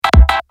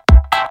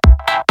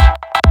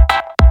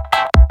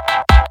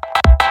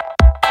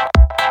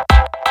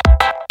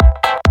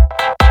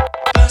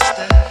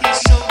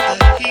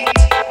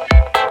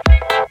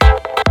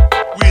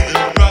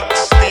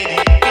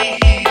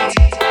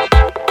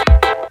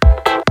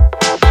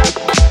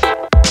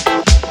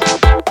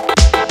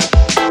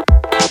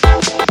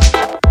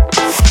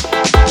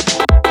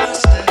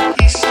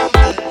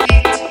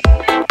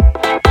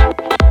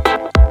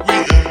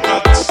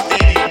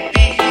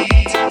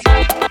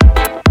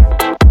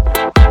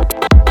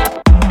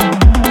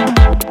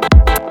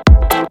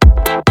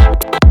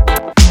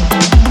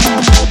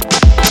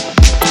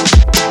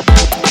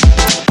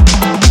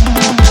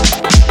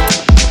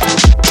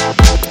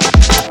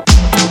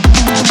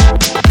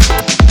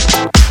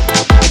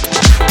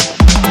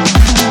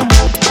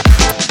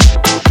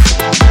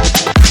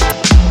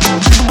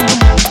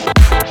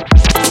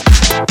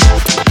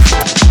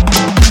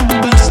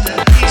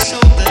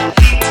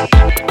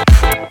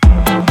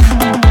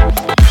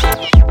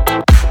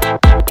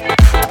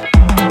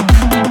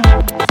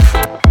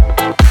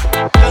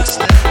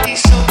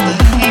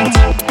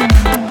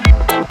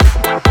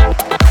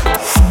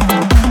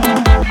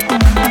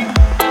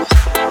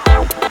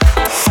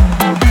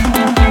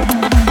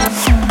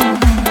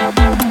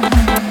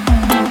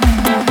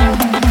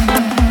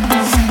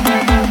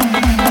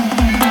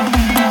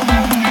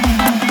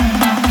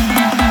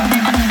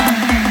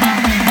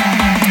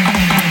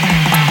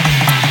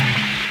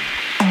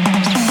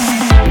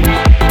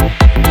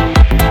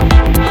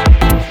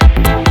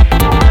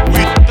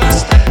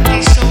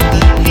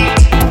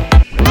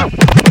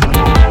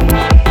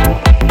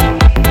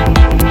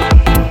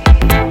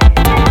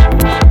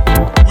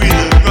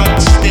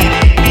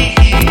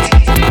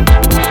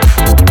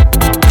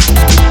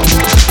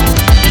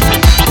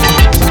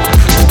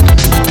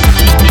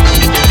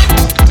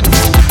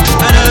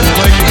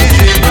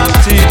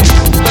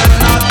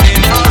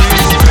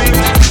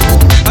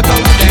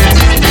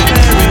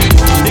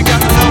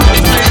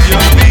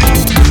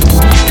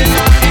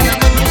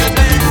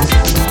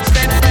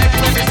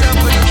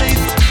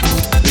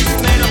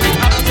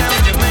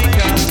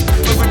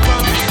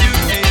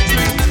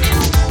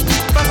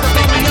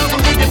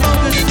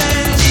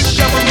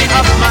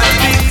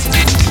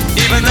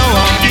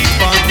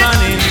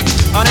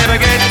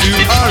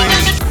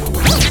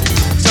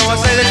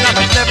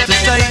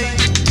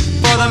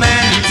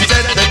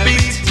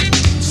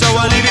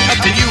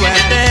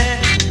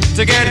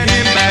to get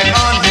him back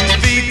on his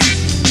feet.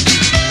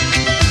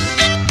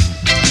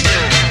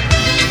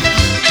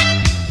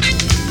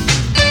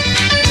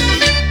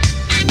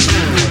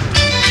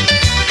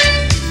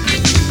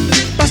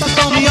 Buster,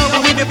 throw me over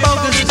with your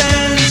bogus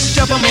dance,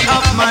 shuffle me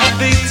off my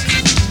feet.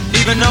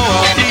 Even though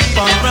I'll keep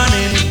on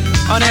running,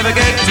 I'll never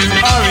get to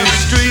Orange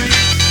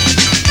Street.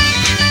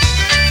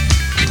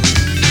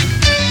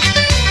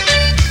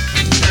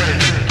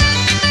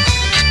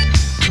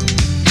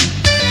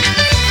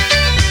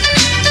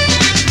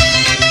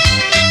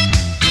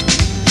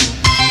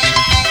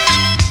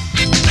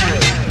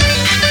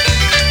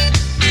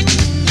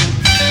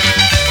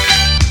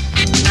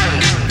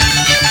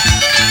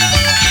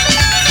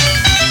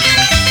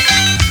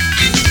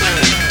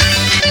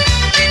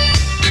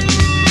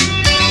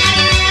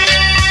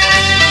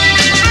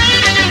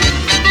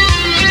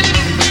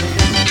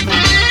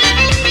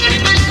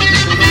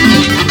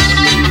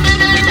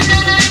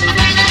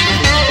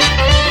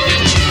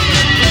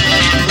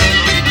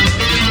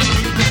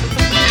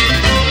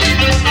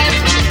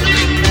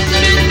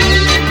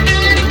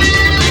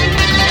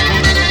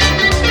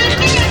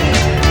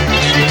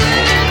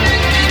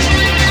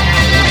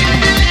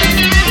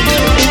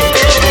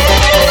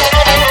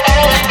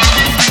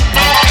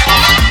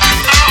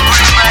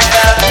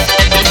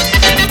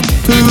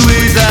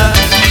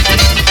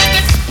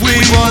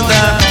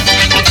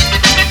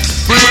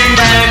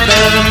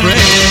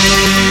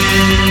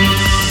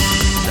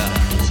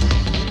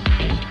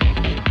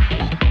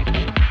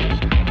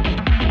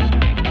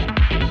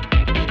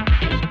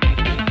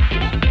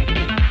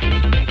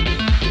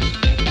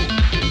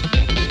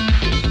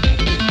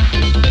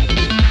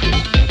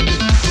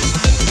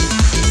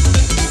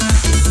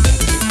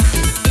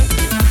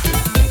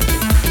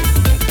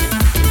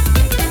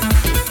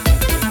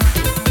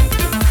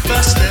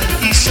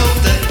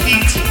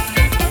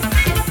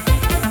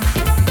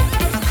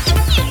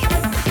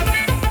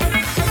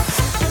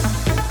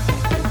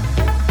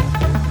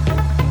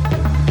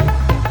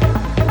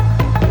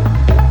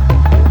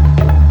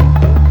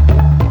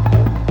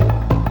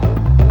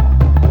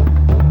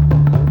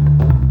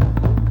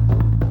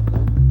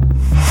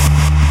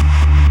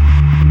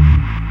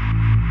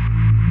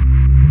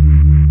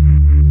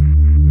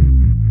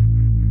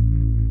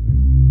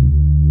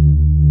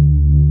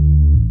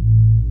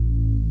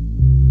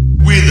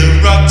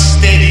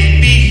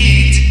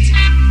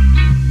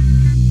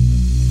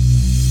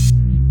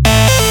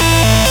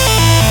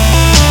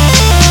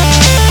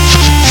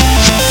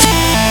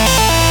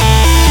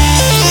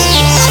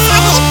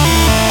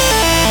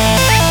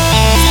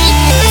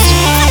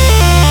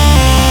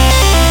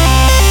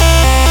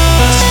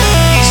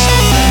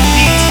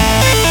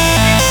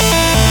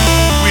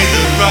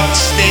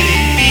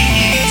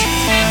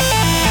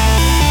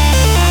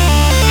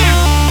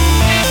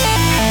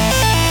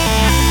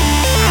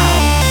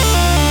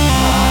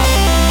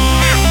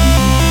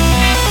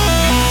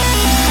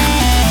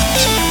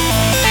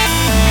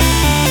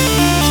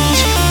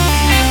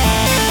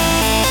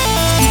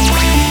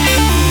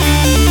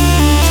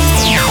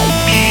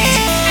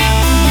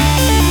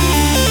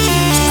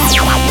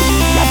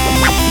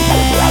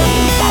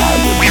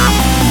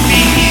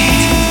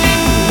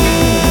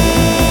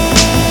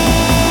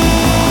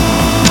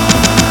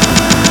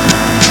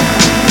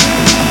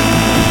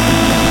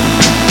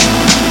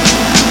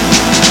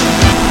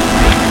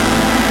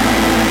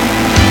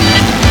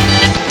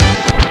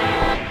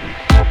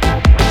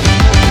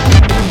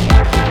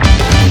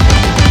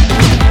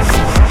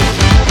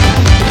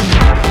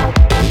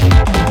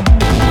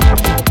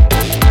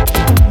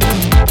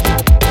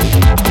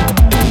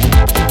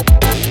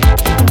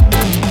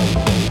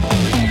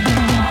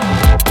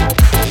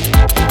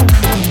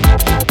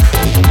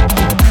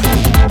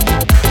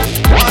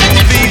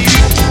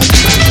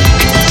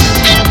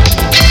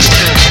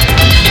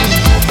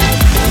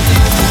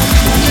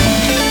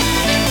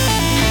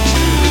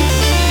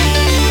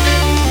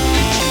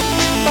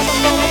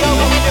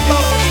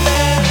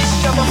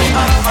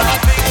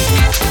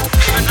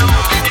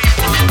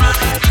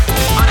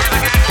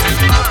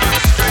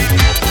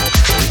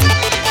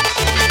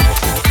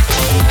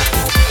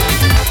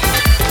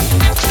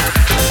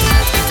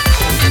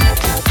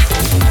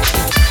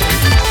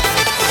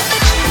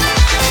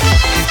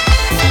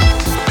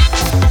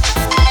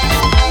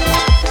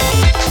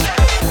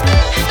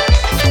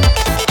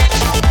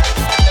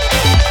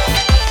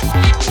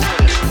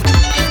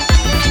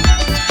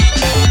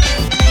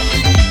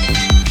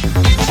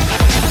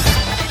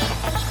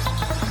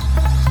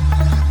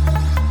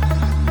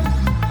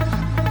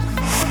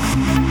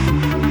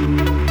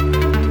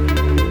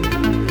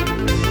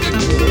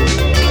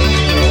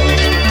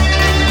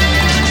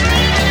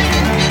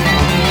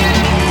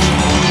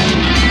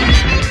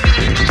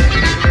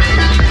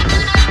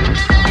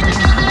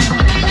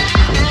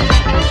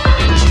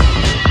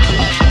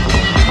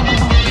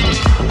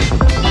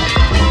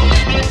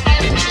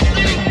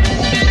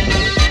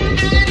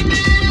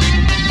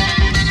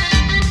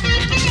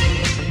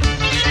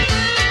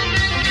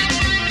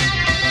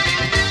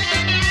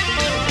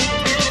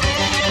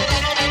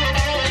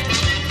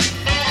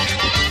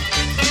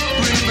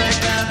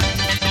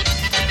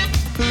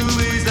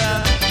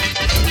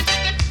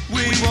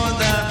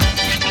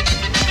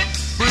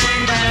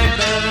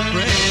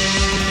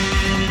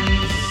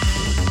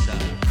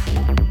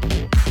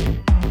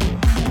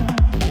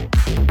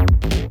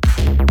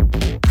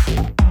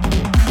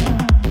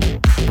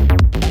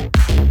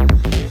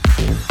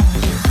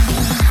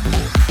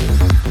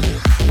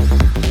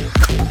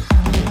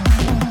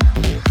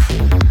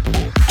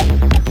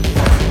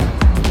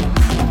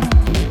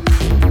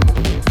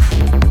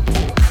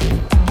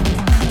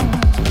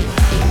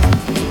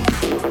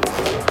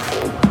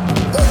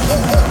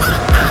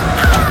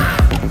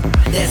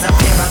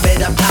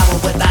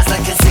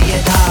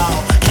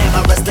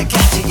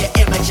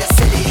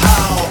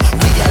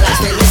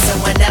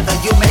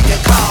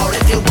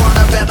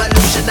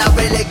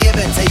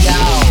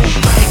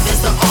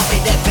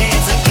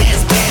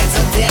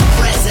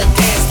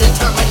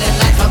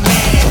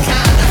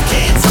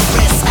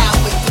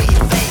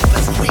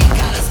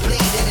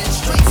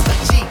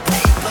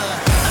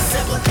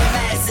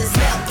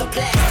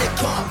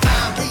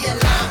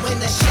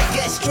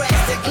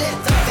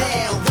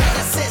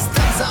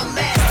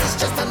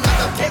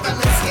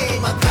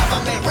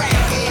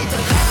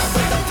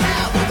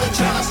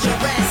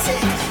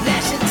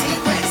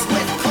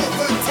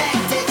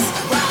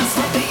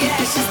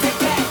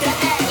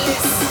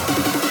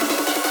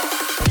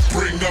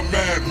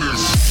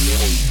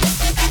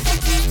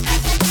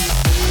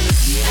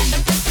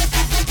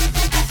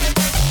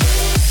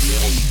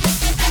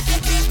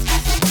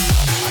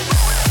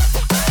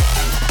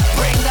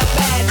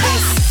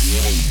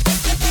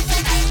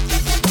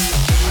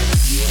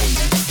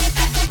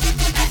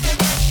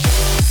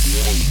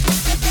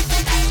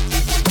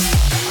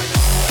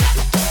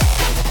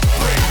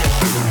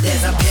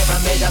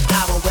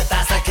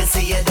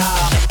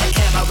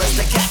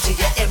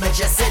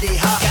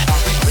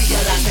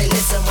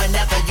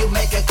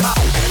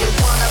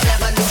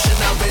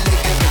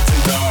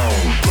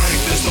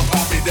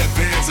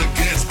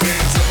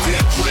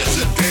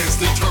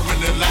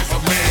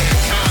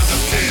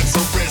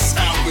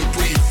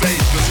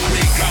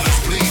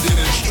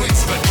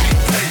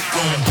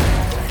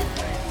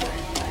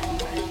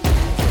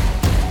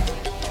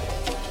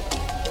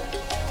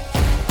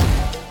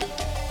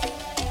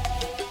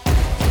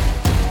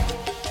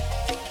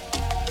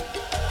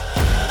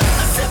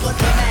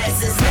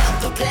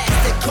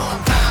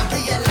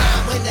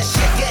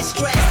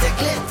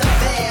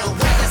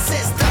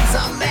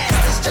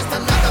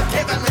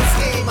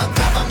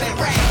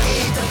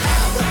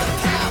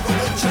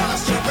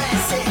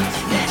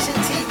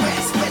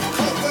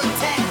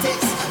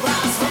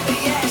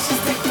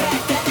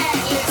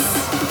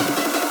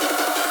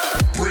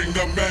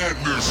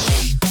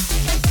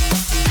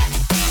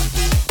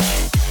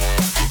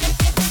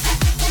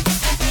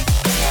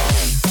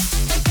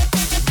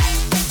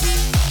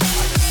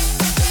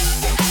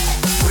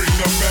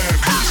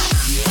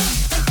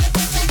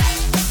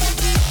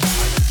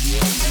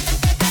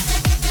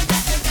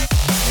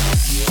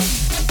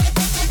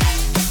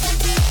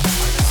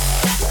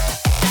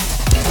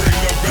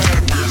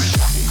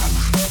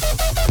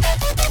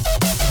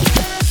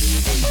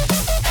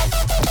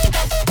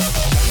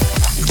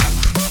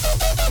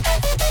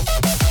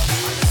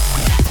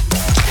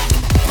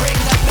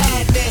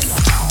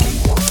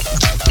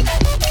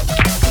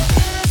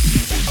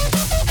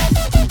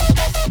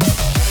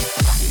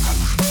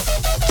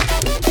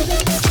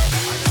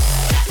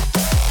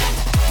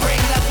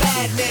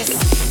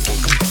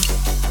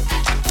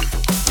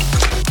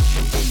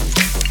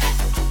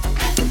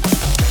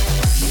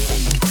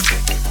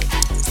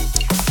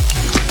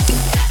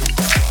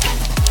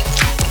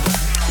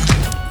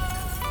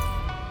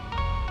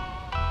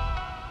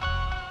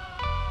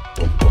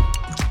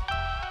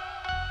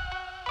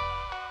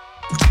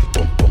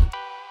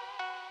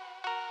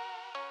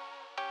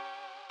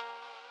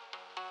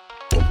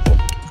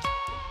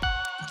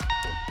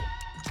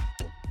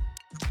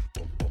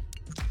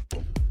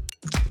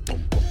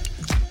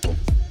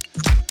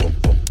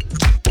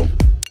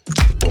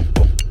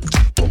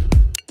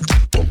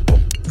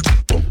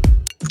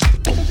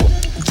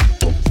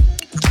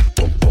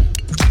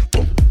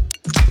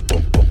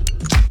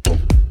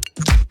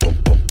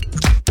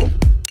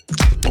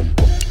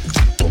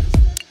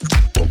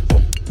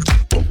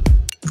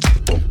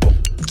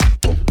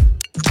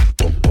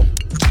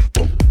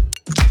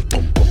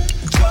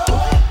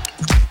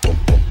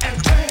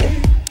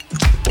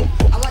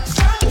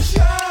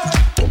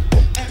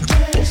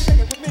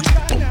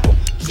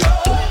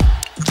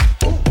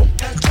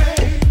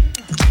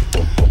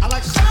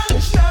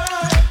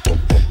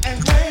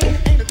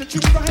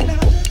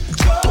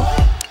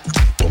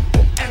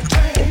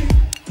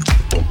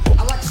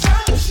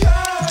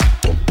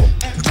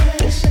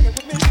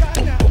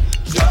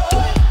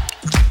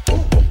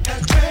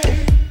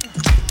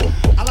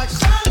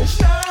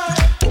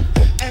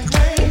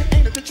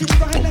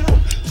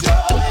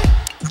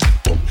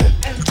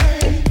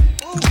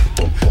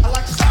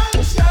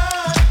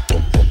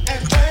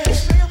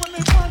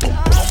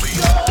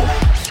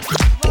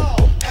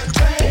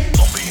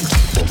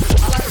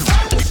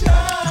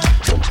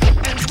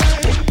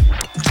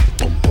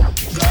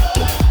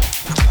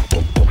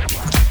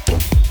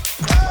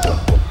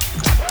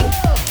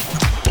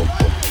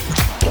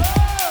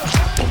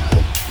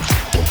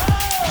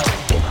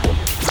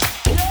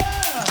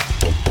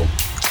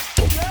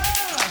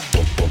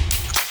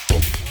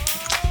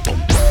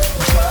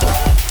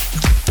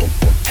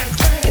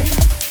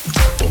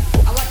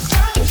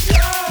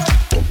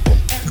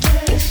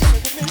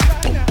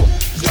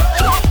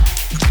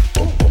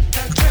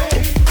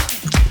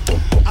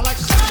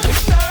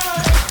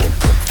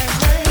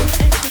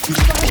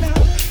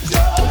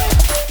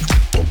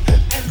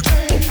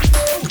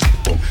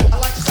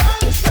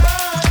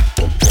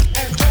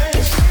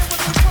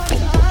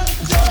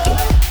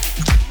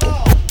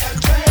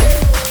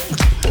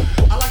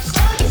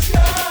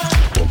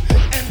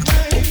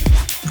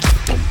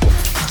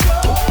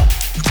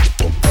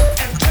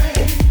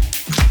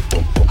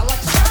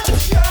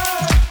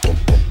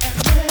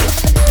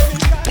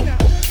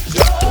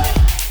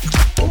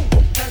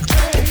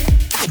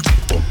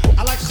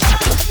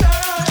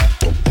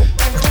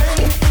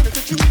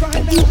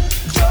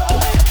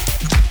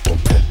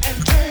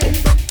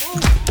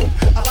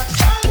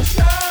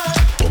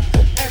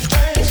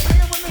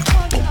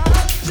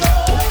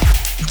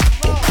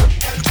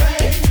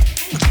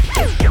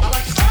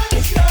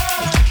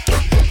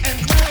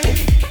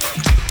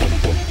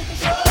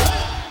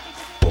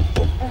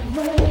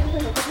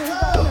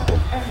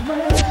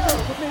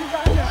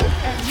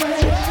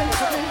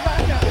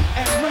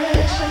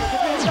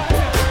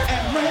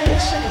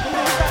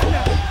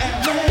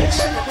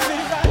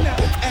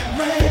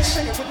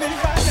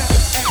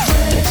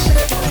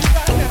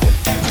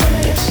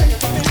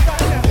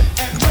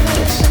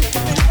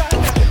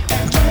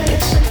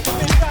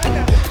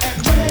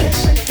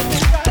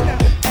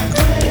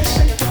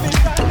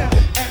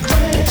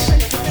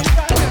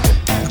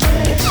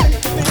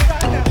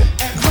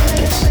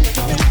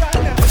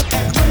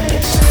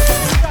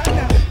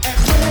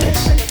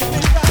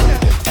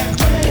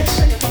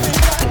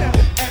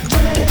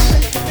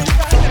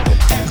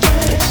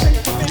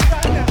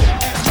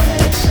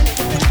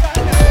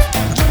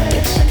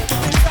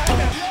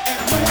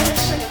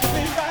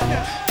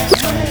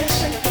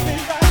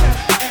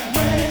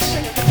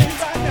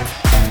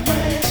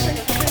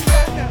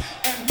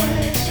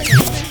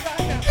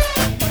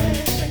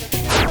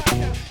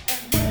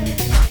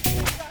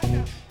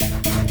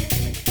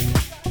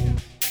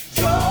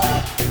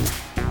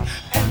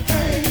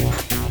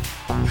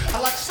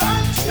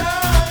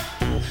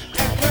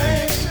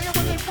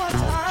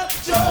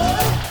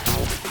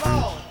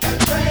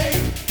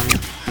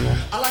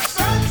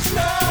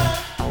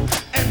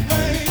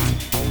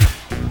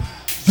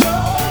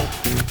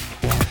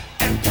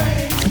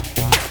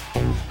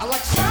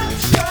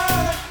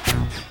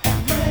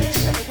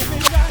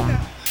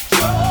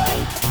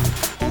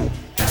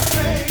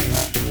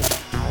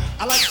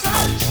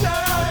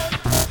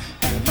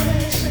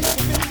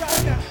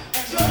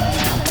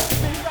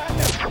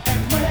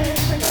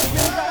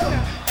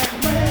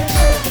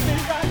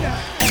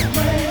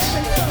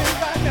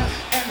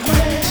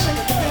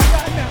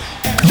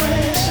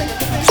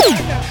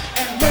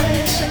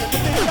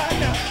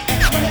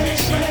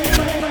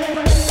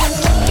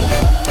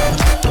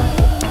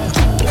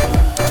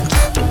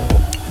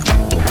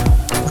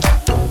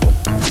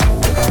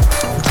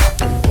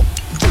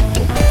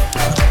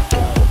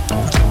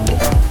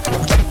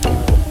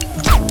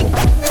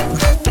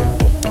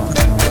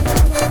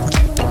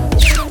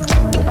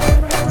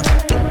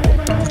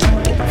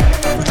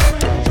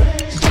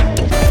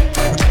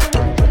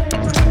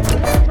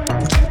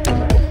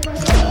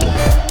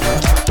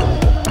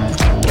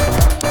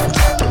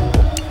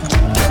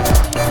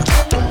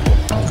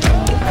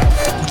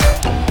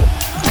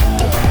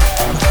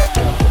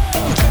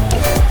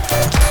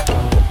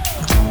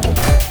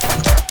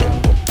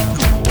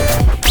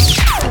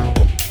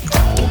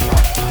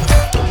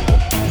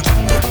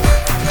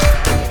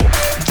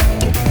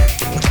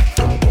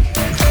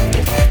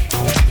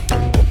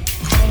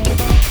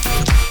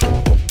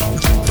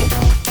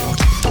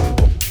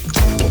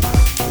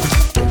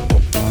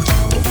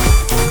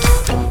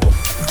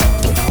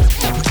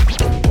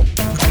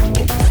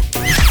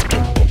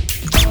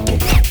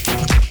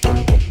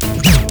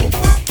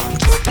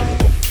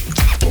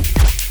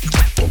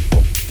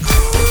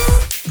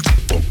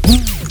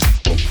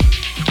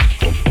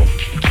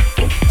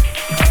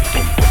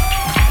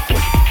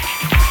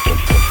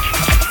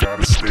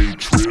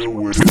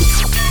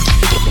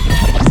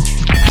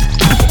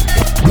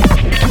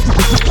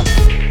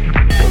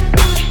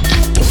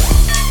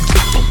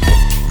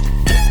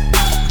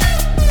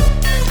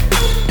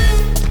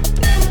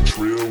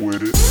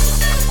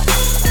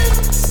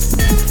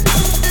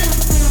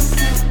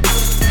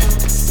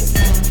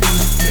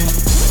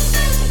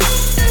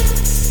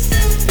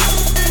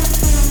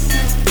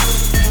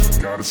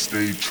 Gotta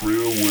stay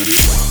trill with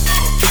it.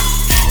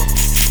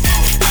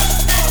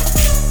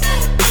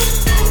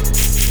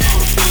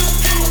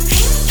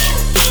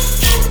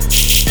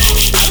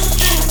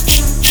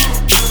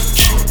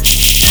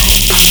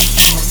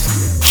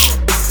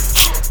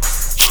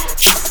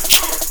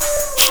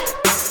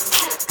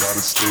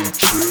 Gotta stay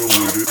trill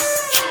with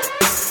it.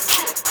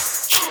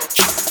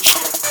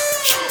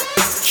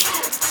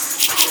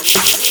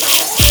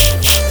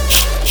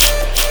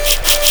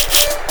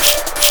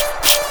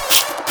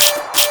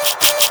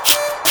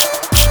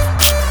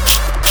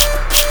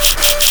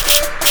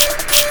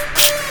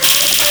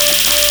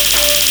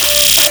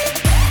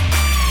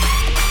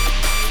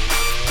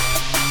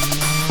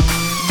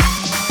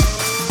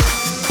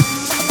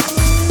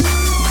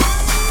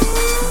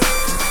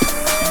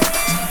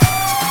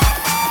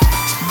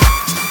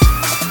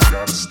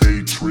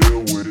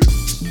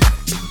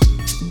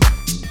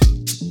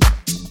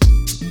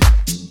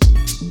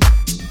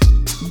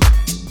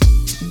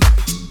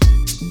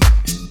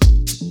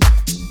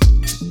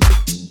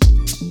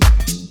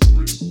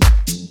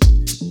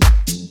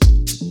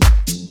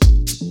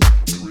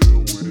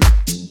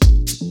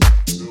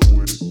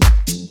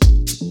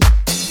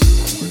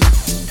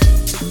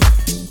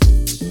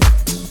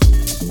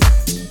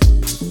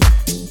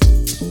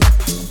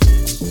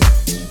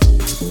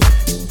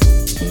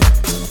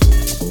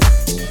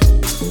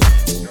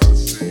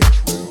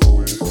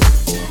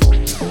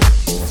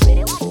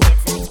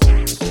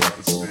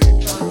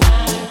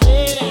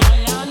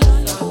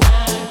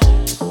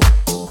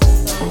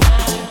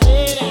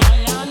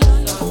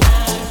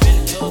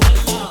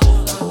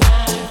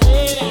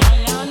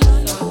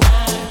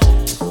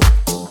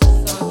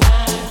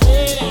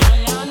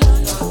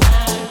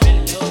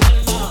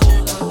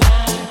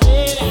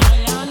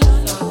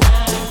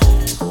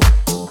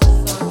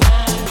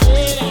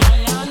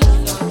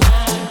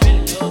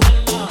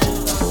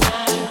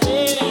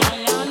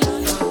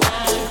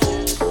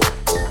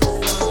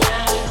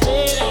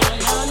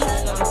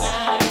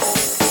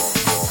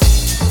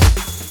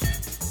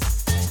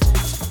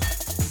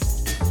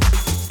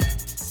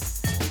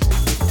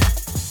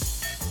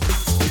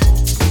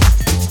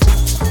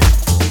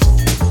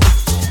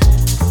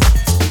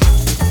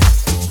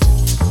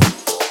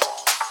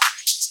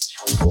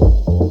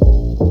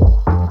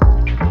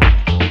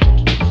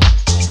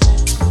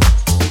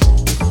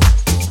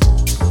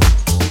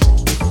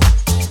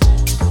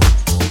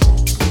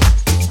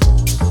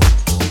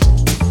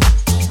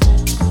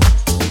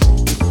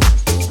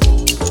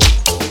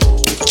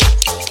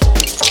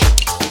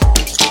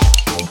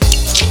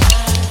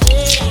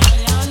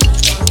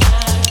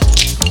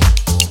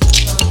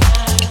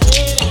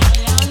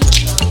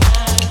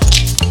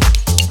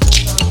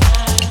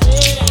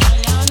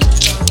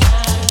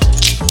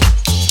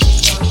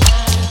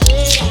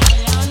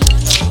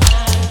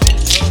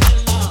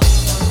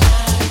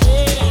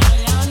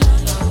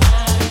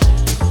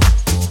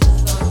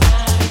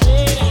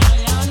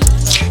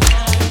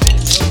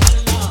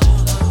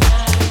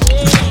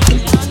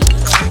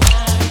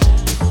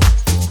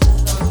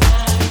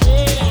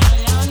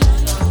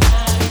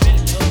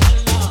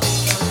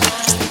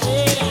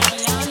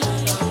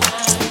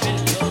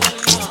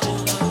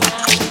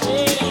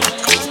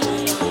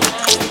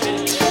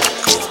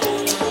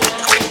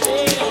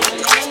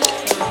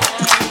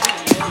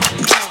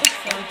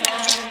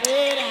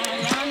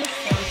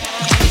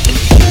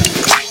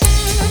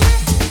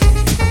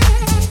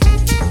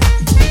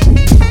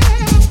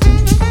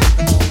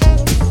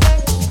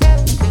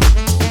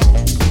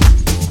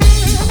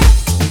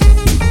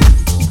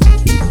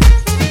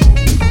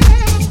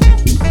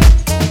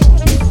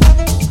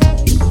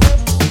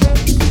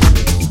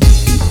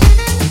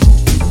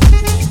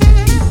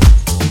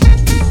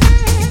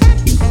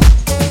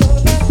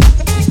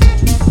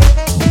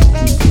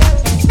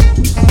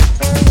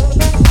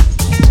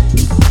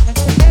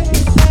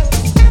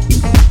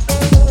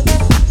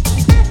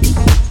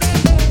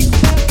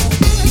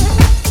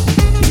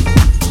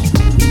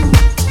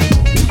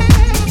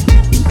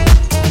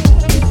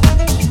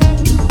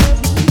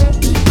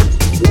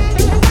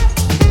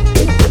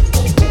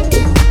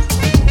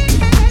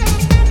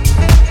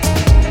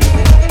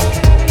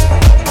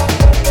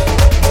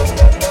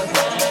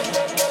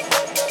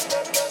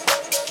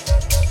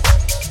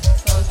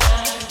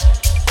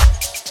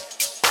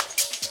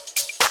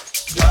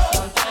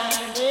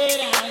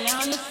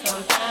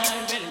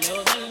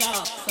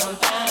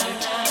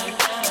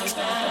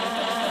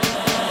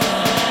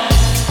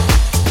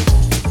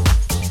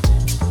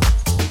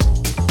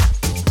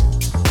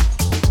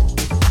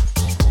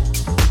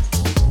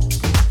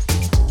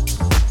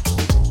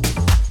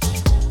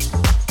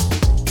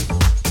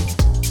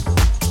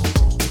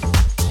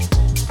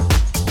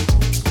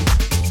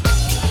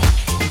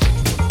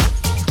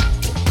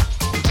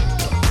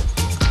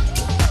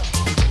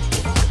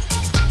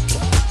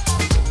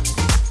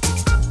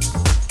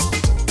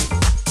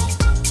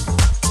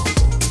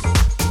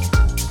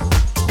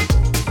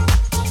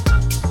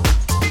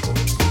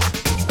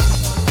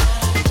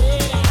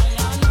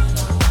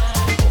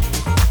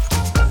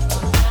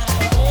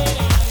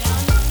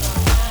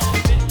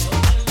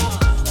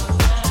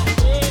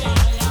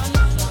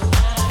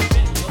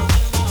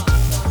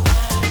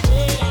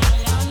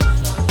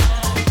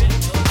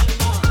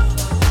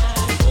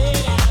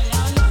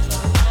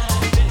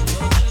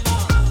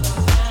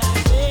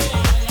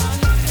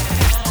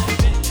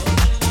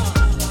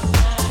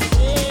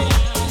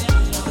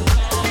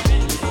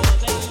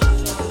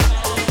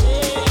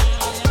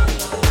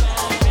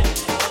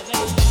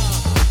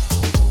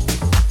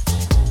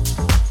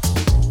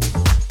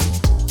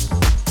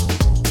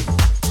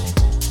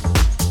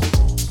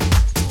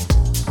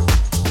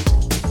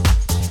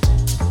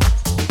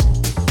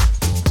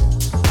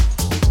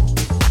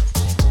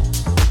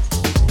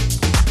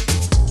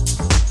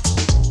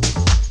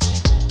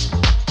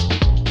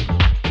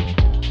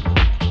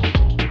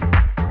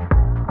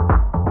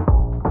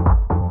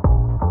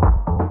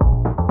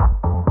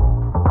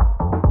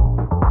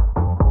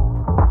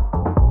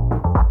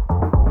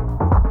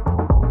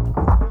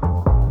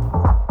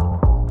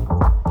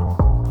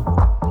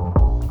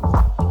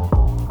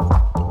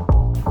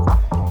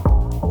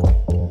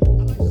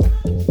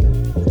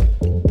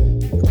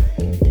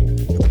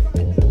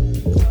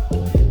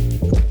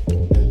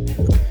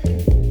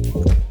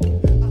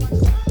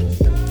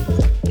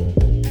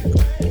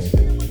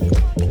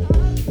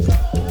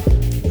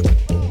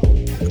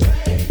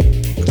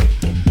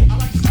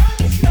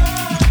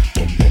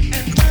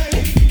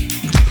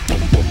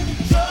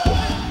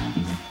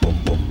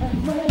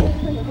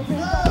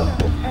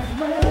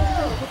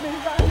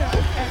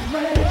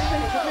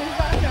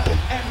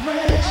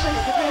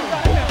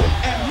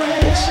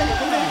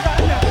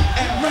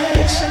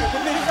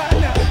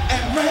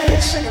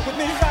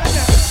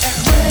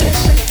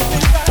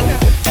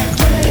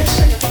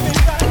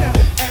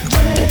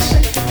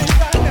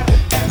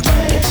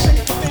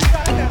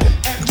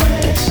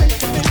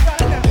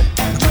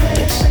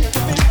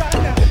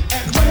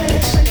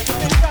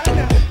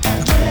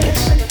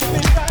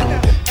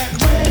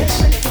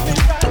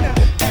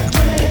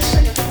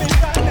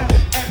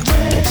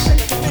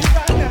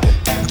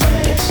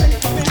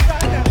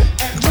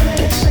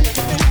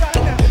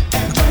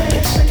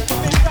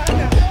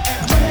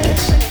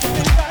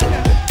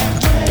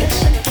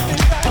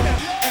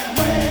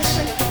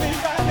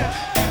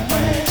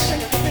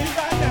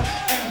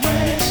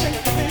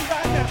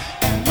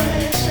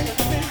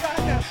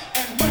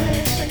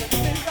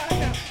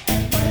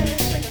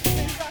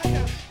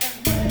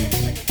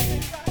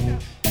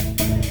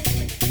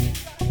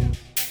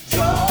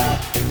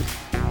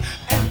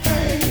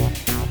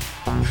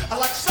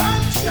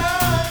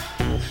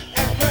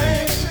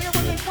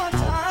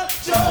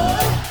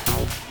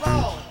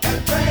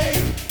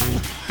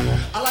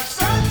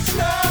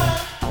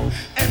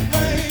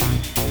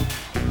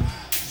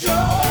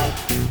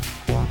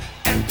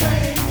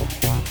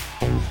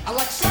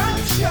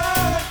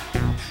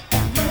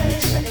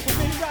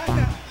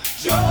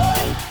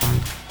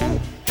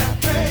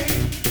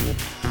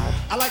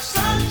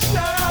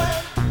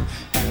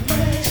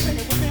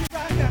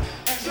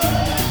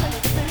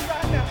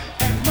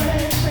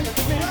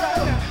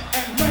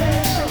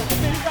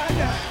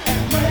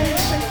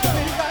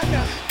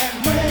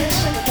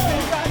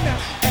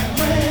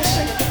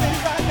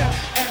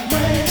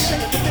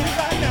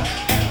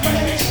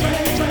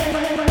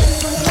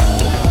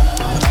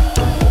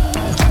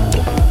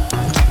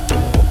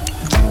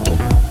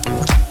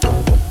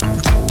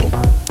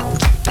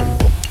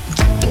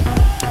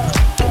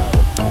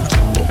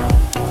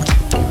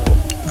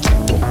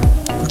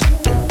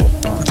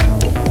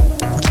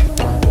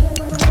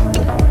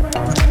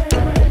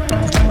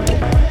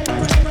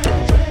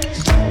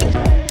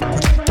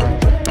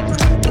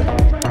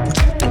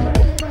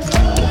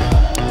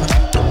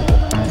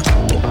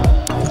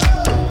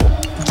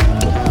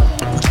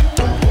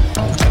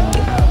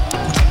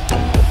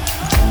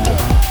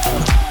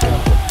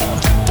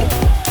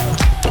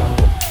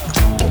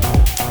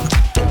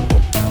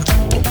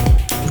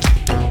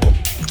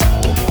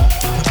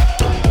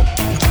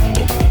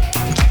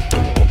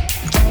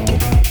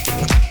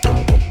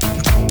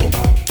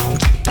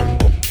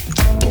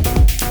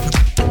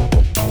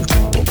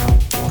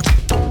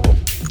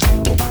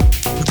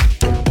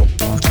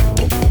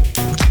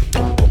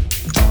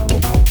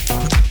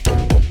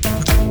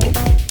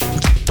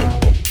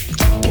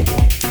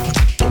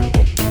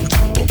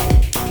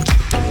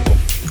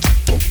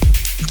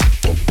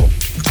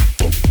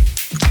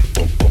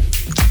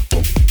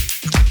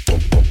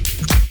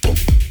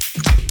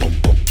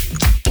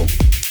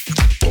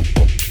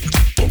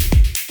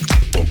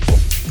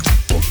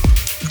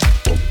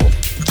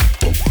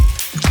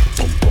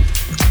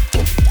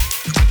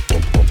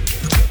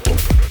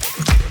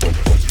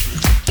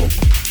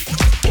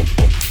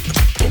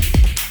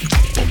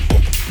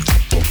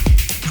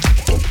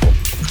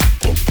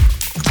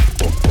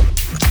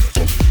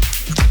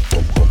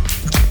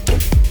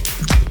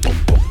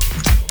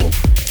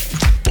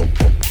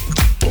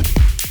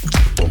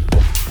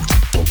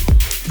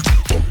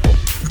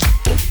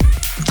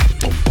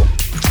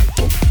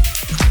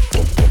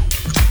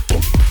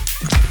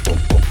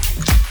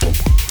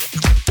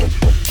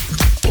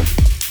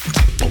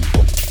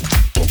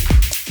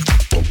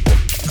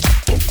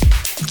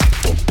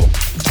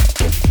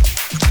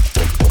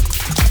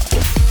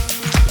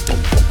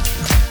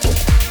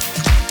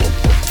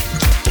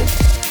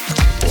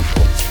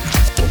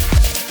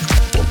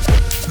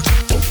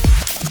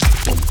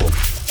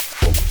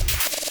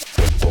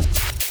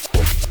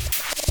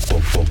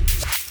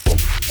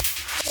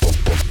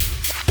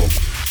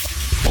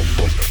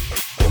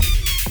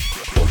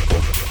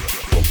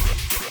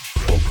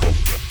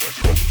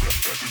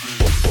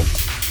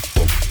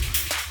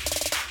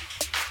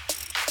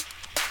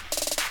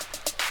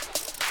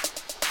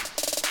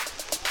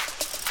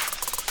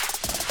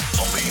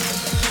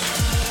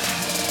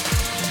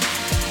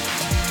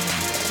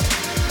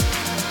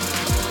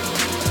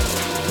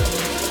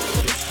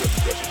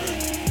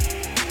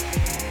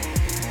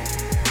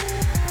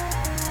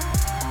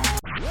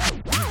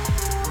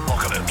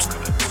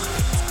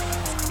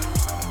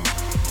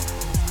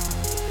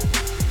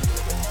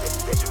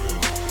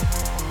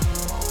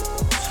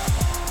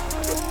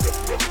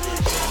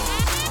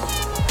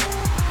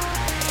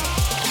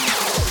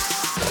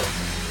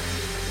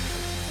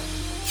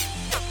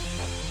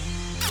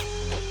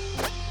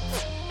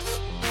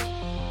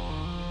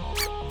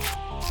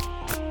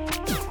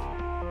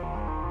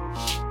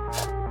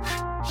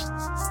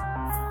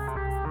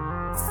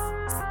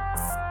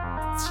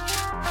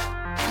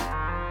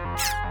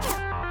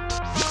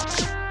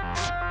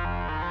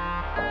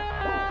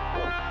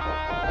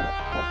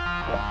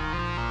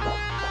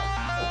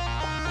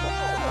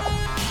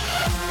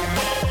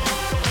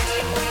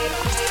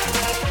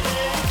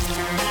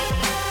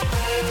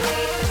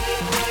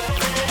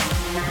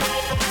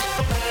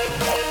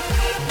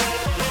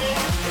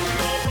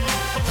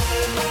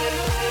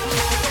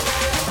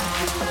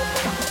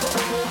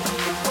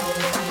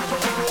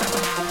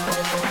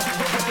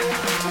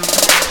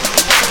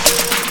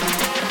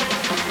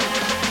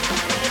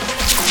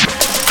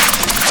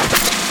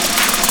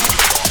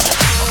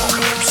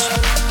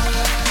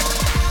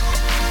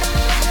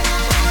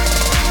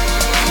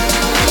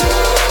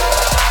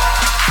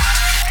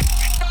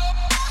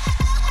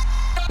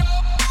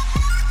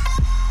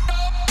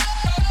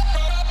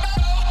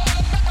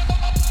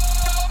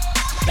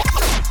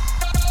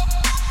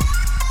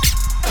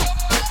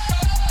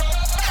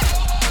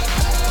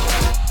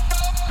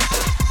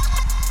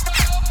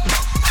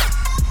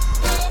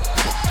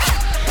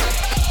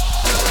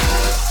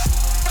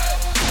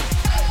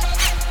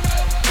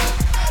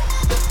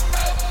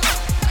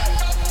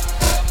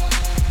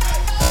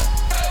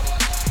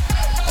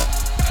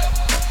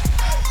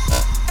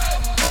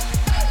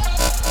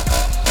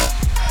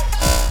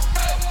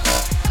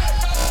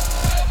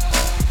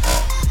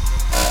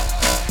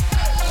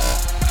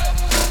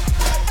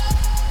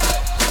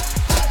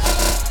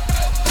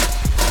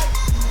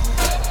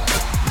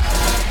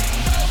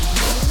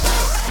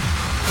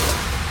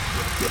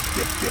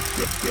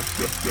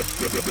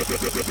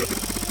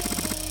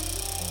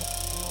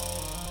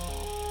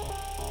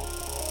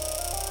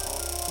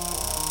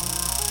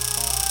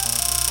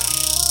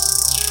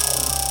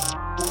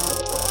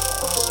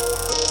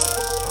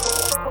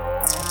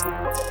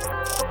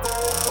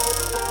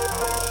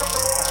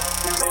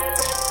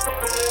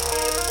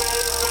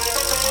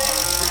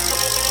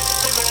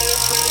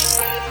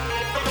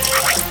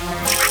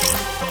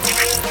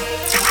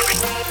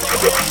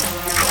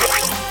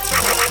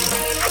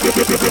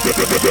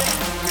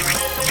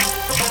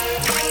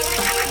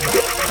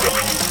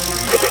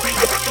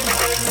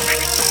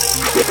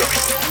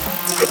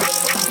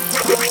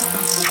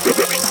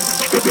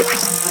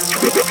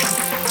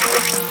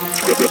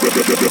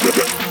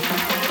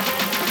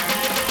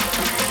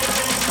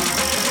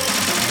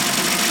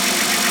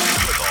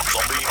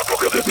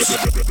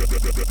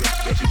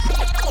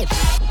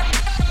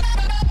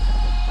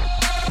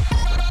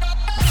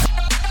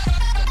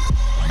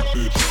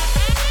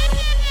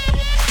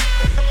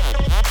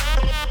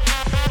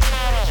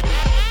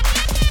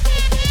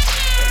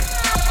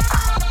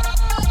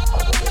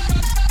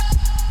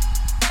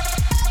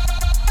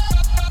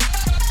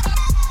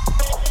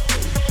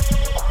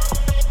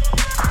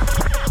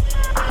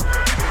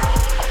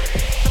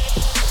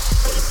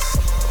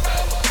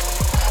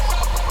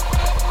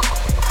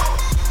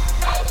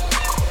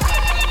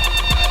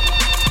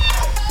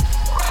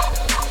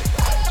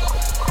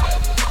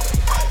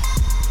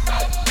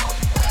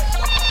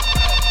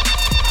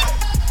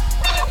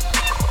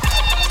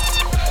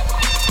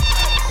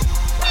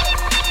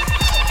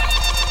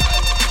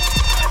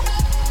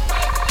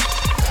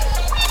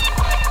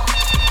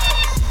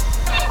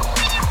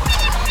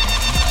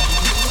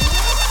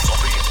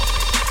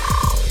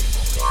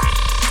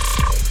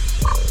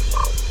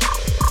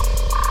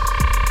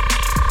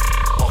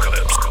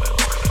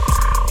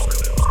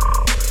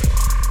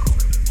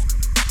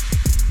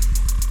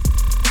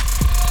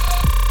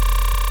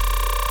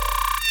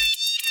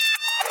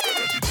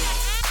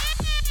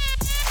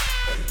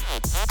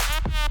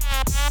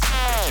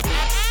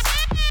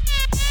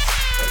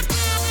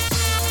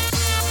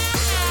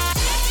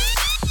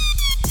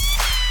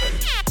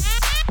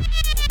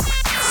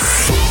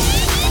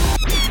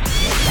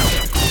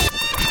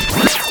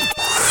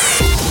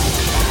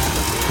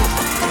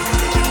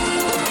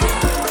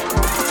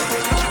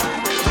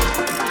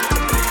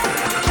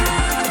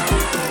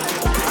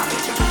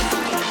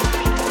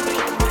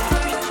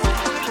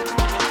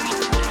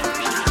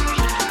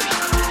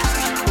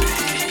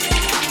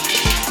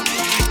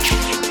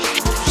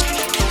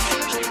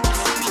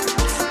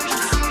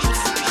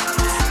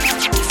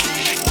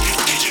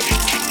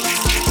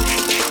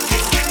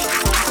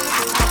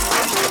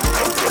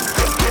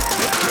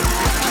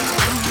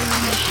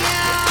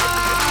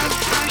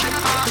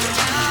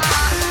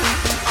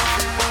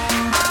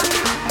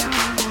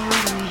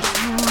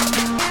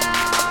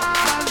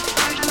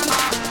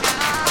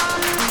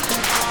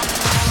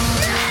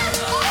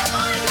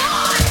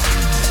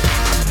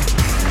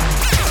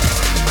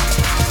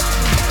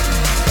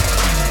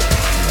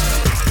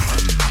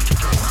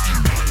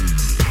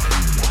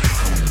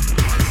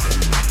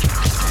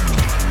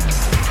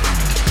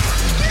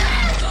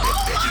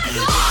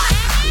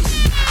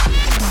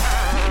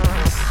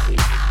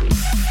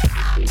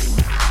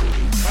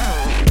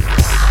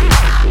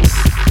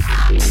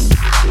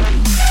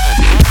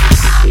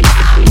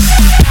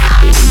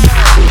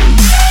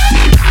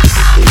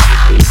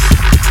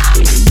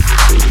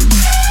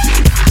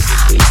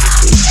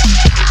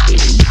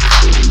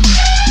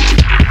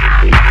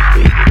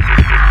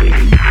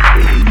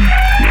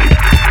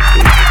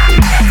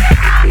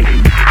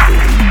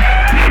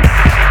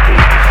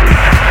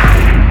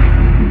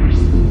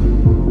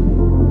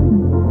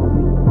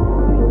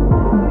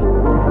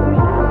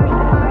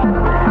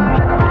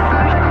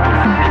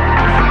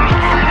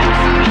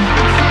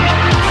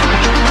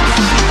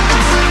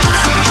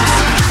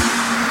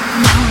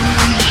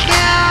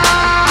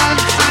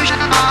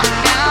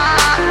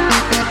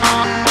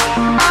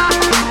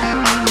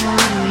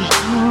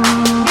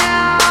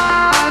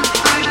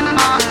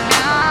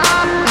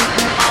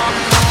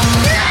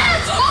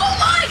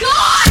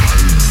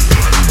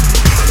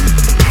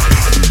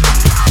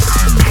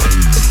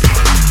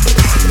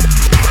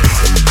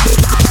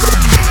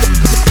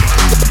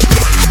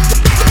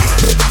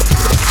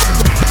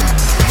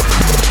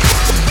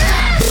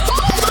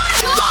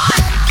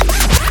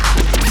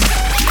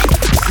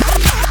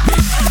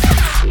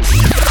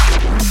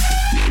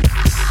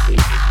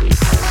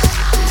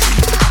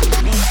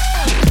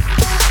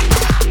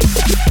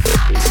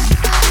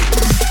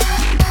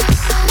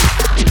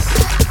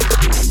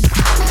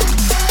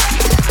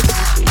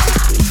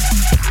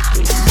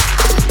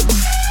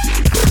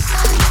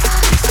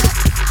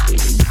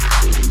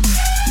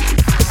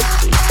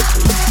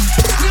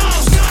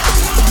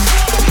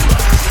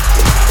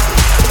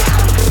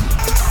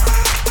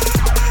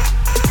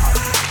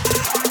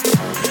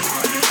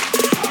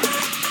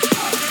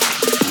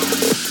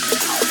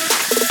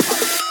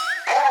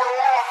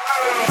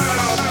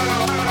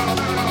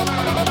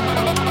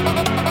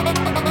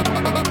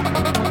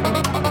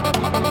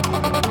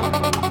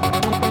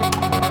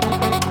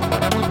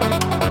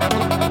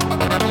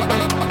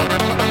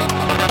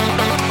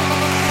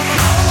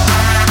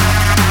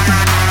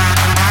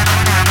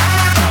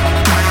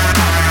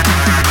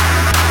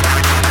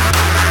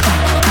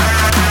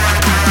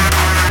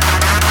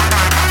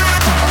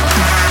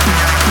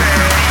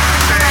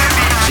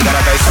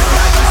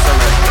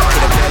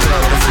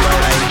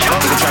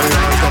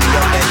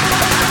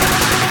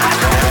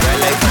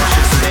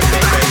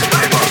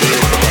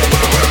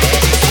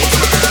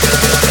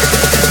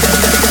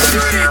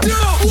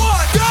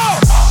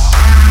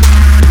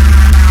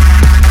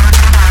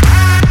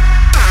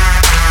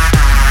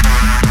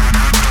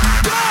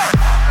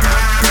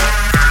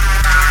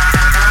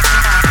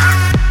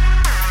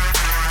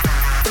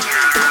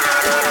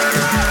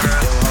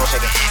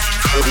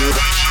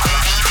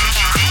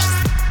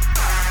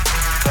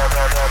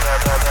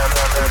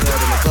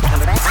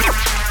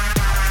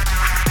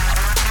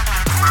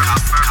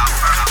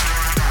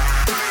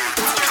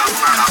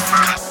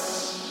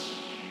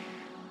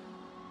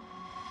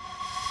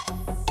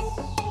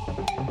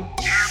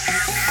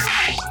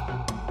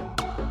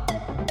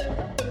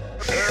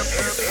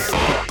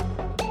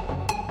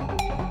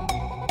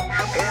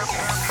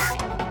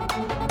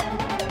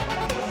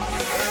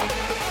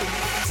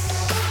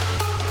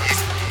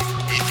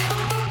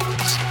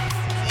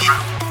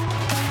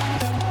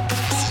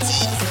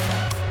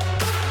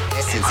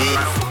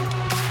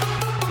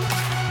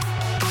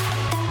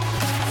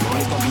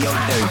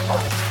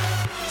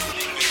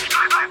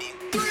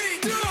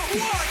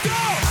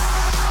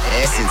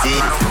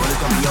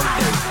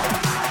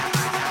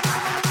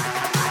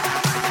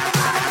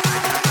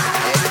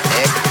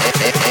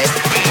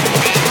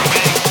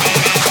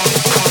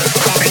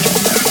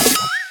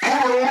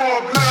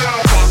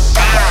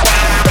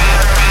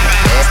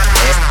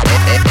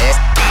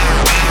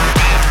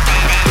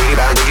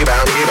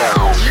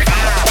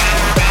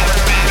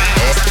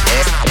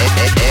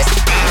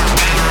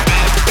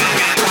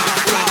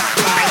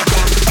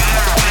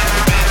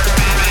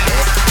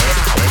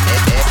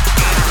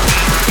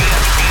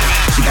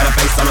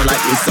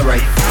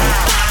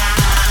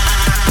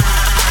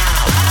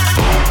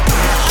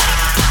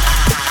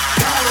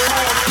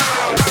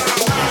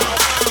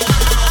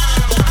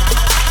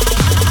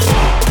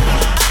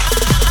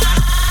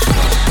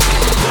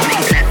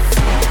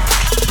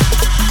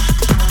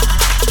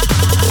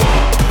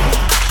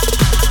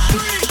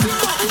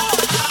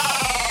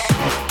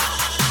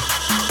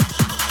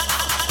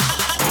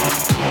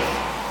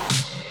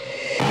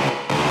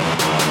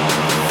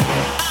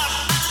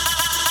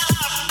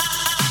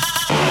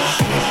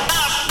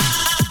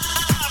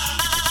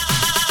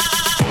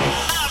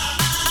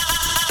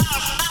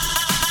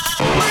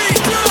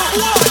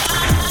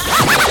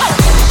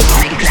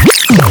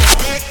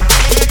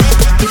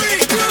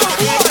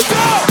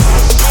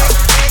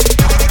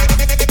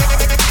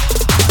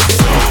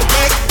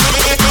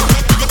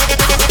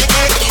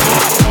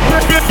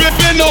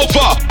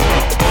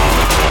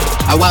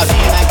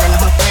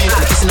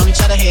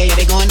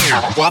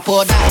 Boy, I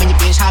pulled out when your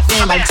bitch hopped in.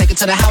 About to take it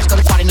to the house,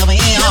 cause the party never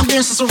end. I'm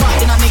doing some rock,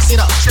 then I mix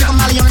it up. Stick a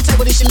molly on the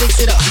table, then she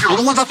licks it up. All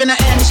the ones off in the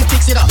air, then she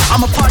picks it up.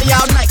 I'ma party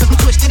all night, cause we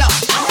twist it up.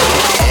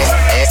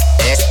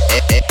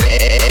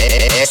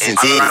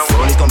 S&T,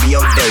 rollies gon' be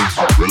your day.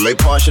 Relay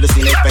Paul should've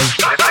seen they face.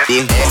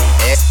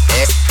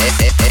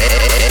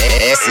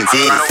 S&T,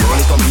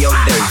 rollies gon' be your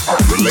day.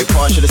 Relay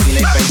Paul should've seen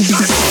they face.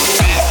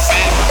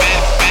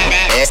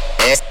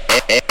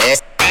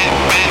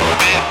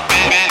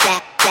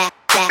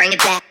 Bring it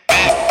back.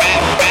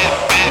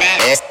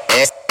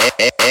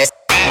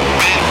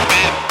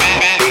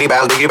 Diggy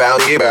bow, diggy bow,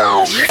 diggy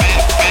bow.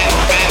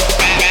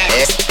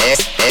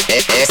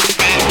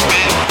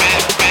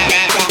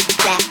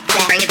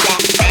 Bring it back.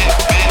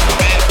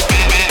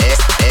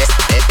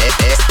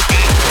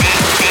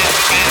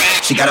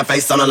 She got a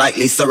face on her like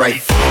Lisa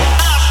Ray.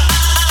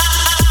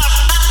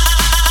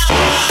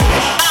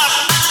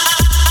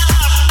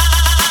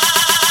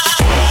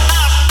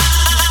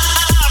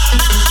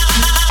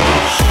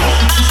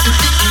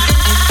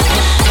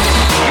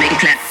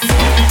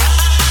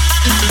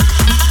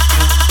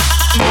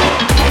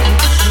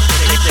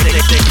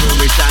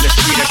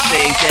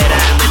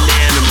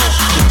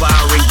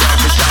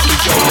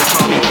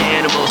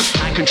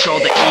 Control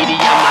the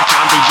EDM like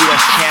I'm the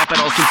US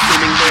Capitol,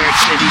 consuming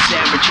lyrics to these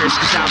amateurs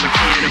cause I'm a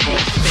cannibal.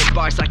 Spit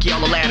bars like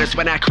yellow ladders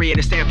when I create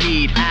a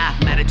stampede. I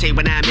meditate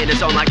when I'm in a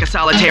zone like a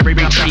solitary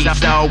retreat.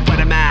 So what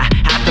am I?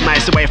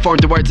 Optimize the way I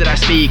form the words that I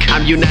speak.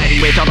 I'm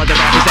uniting with all of the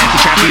rappers that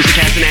trap music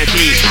as an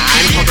antique.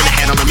 I'm holding a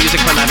hand on the music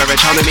for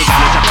leverage, holding me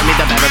down and top me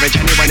the beverage.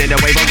 Anyone in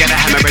the way will get a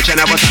hemorrhage, and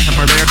I will stop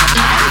for lyrical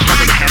coverage.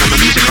 Holding a hand on the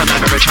music for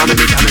leverage, holding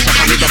me down and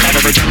top me the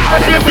beverage. Anyone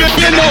in the way will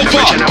get a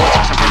hemorrhage, and I will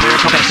stop for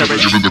lyrical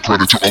coverage. Giving the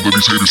credit to all of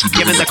these haters.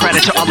 Giving the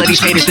credit to all of these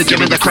haters, to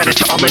giving the credit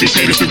to all of these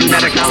haters who do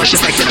not acknowledge the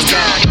fact that I'm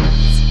God.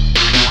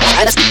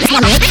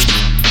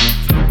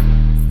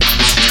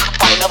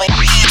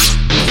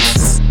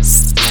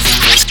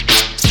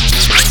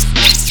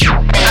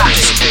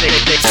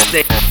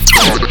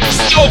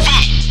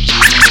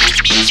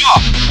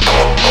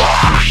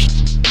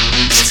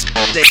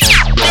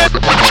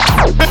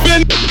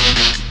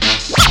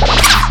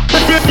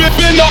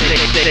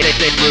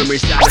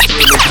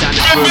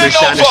 Rumors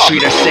on the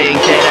street are saying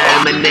that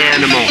I'm an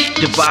animal,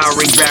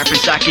 devouring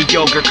rappers like a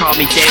yogurt, call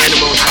me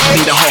Danimals. I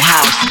clean the whole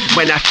house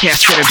when I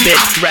capture a bit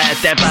threat.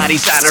 That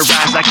body's on a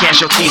rise like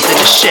casualties in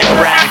a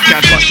shipwreck.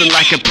 I'm busting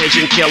like a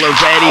pigeon killer,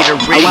 ready to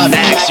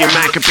remix. Your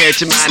mind compared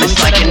to mine is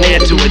like an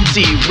ant to a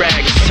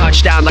T-Rex.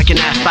 Touchdown like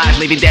an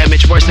F5, leaving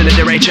damage worse than a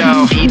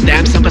derecho. Eat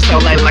them, some so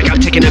late like I'm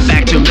taking them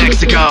back to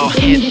Mexico.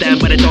 Hit them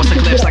with a dose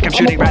of clips like I'm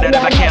shooting right out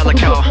of a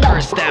calico.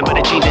 Curse them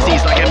with a gene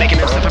disease like I'm making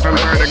them suffer from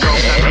vertigo.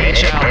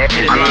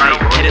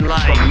 Hidden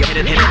light, hit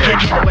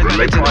with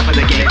limits enough in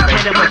the game.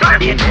 Hit it with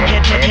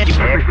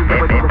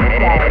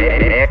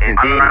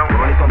S&T,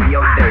 rollies gon' be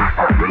your day.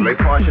 Relay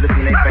Paul should've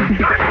seen they face.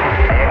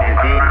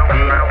 S&T.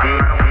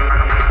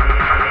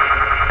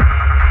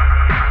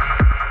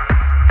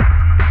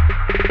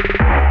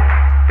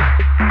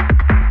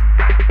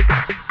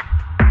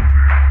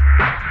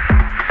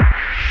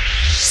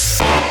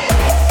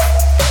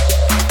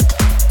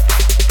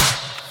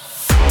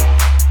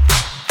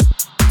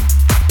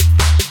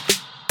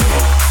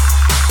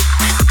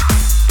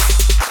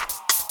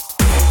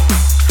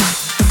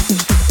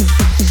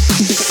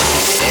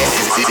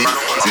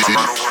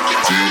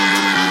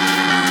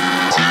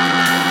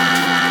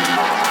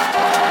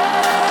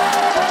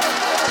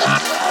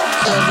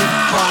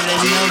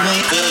 already know,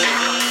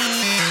 baby.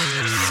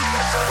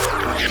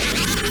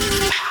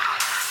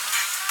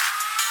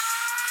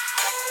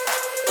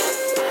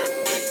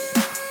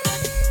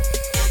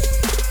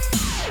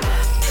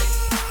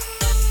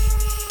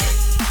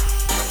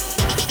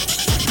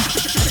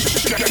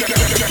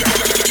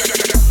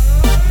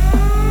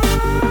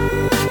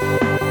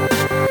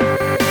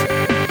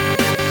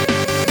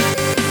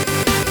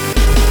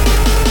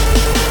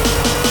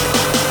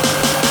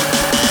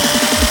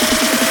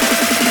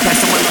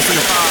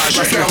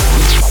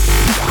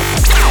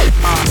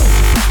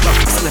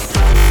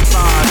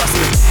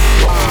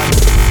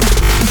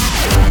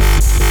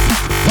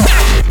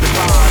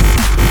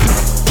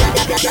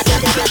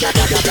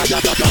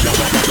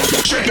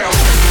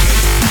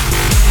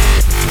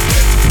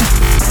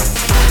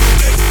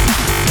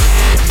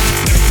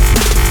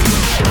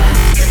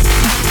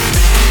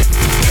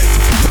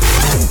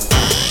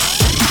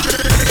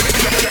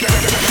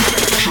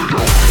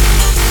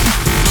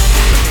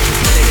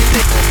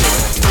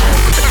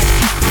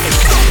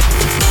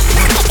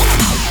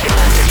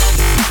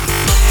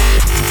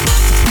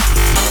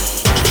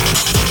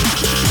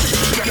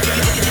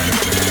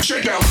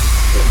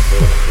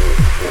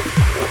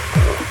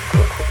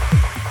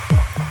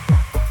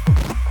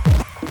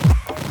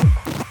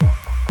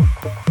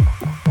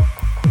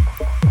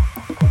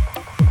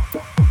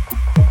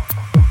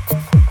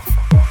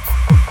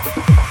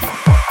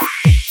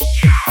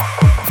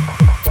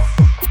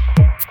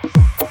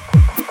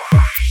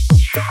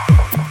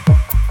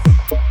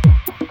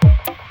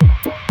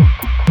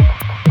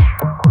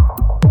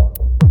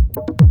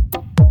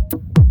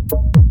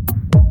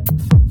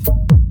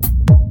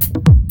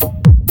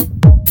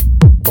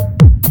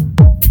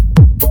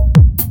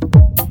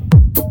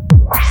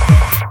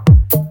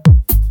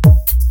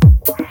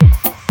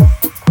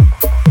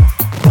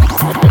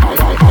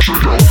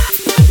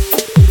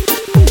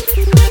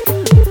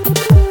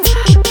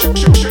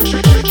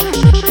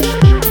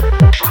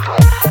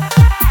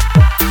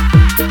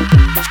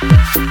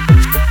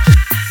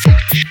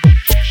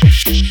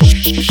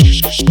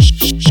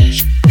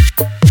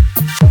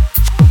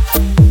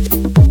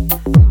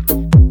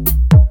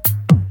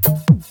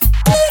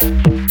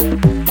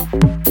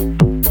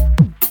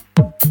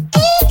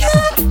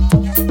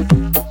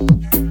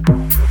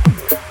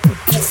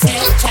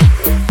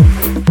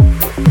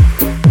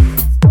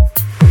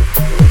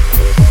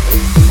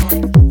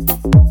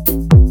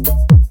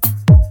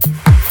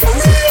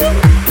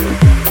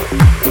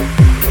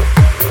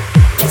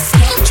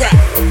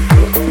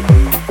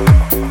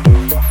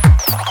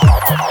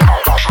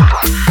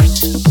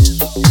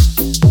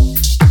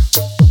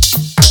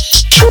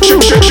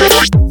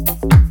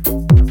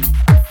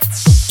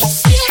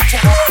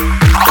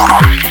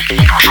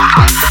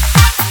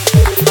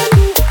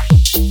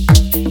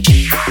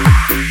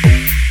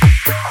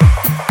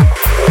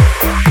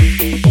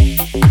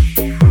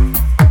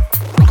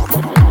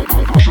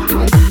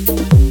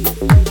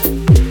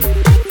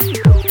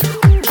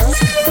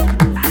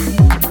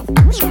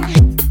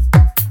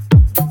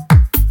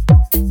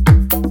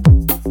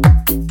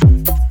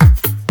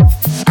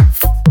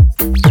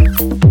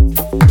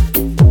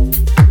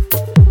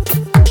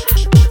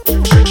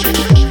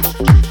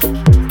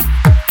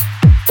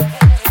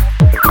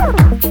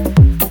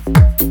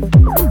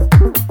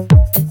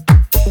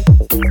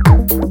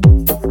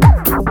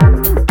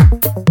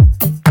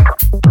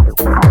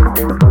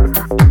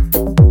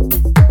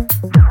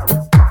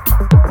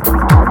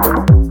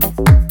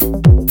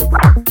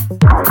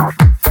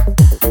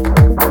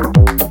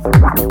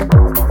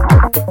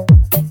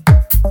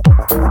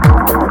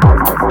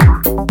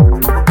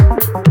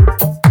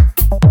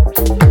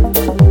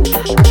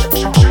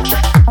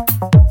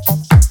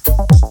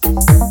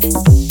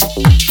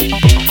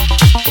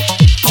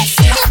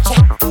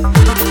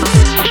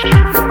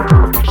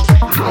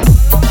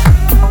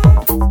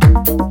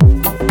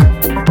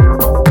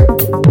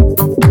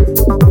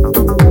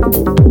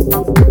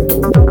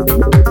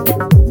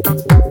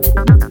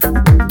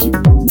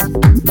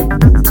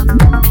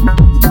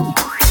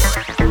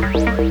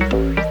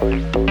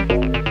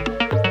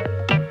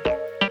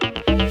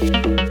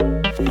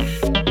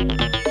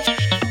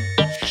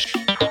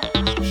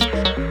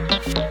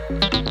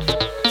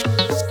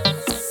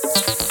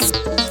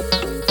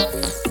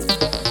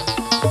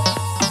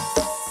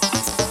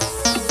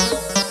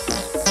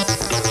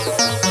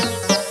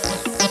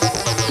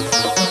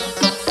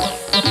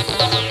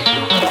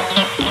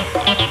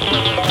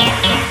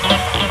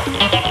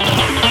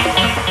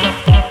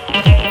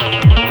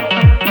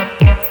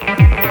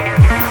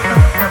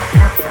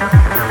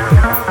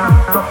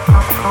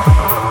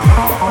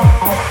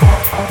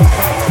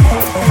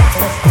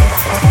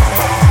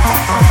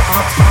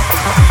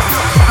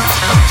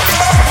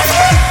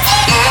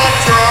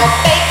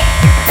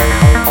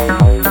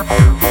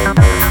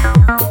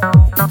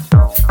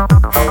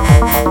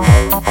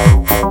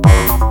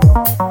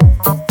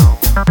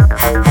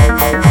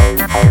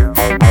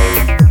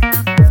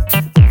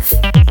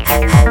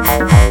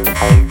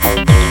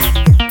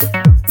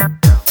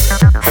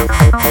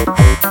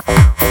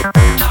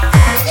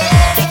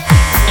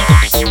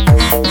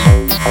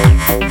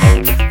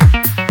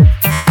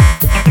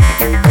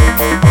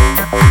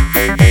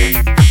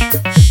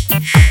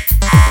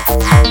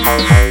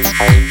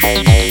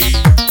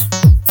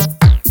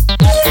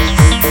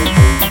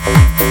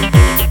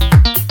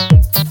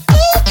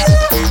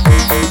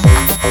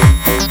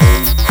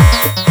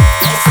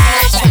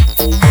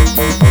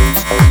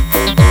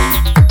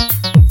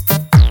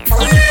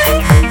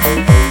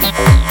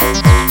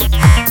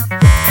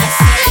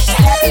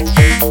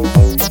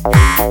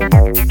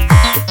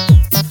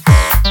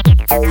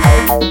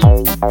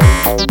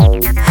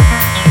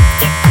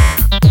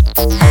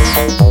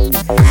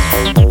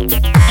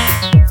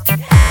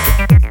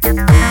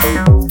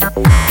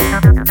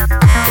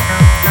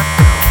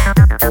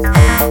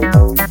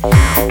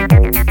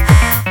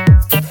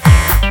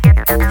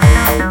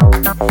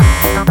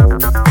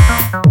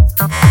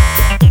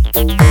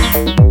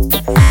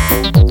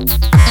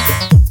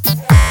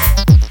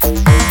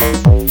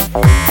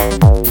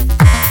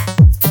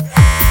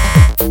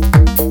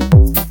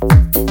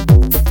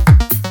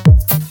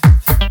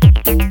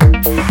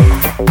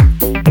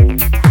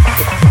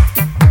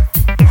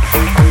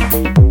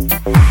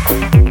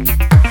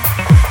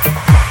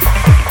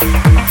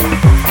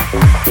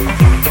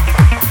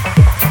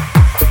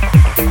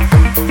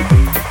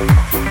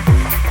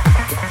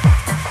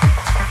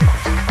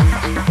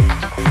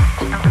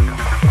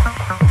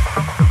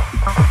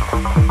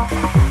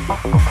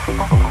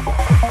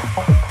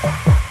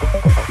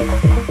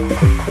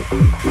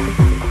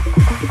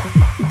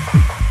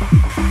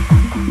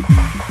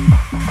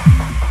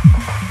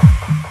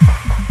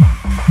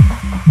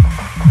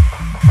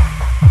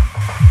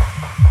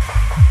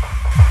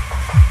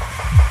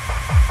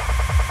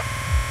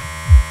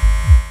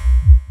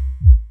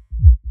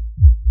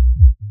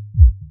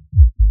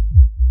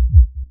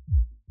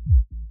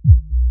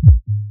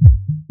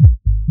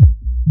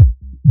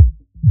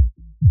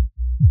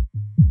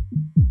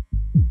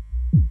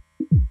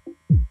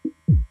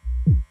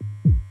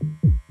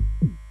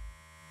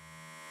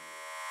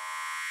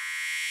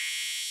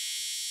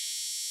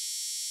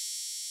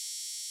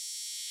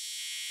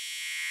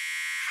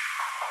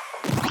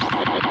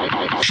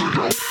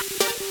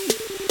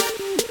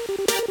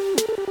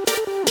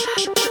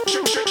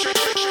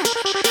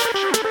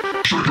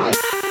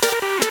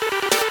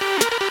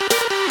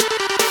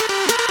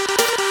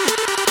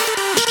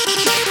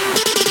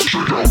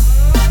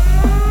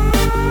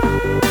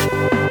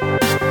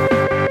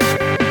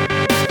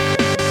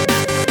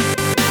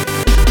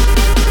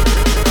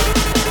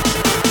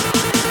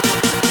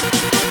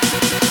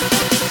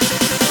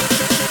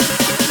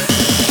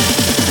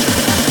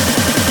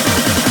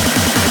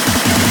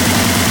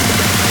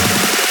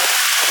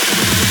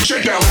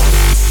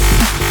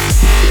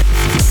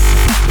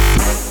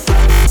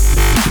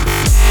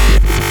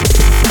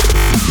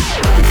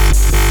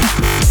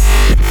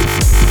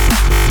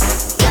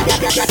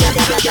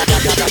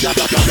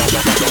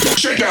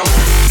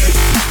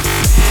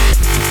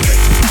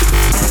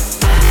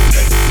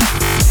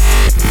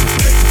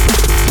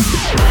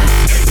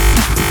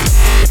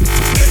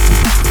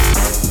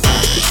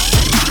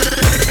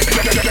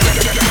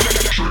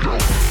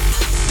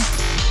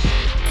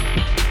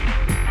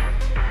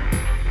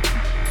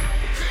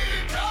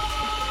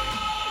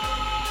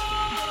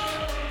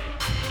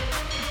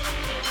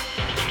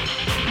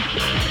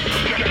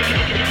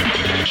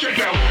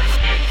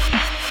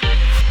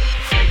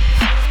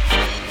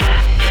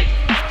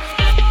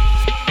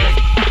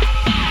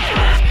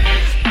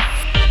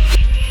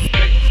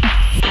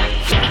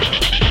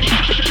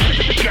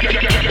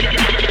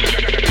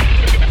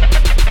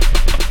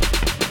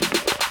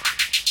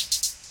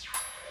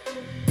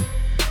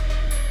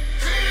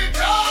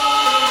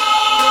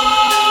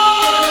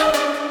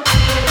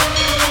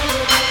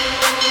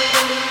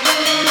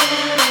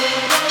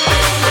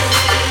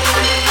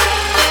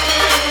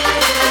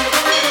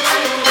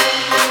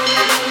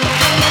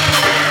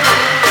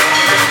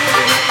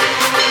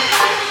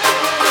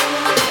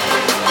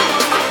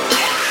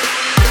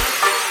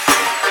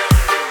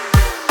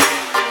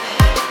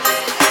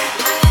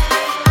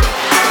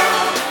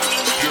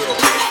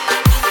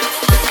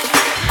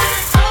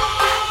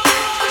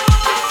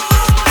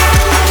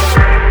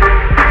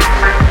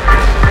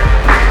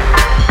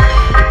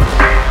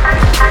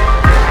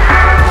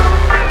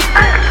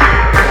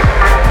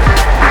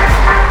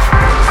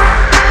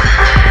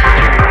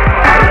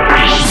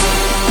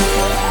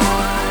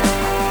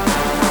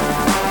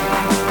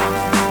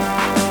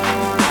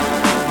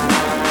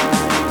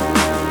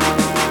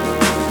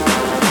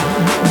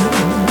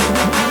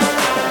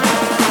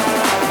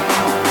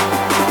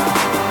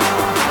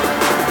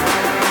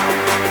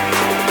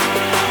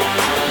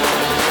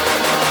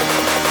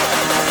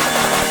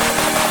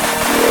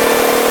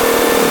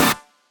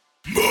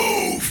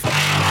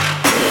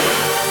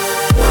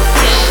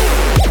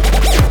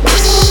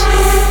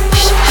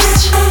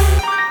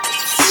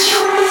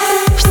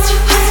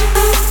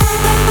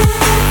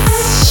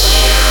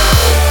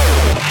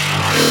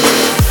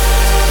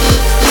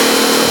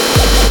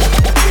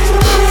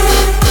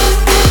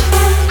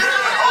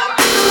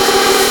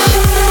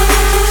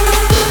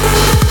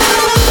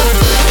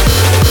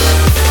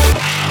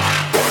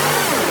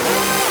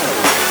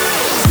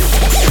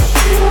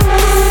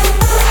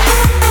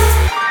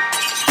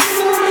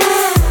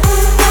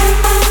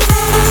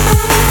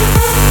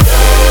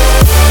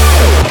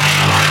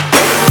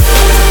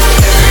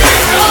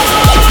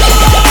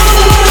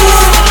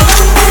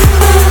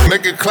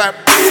 clap.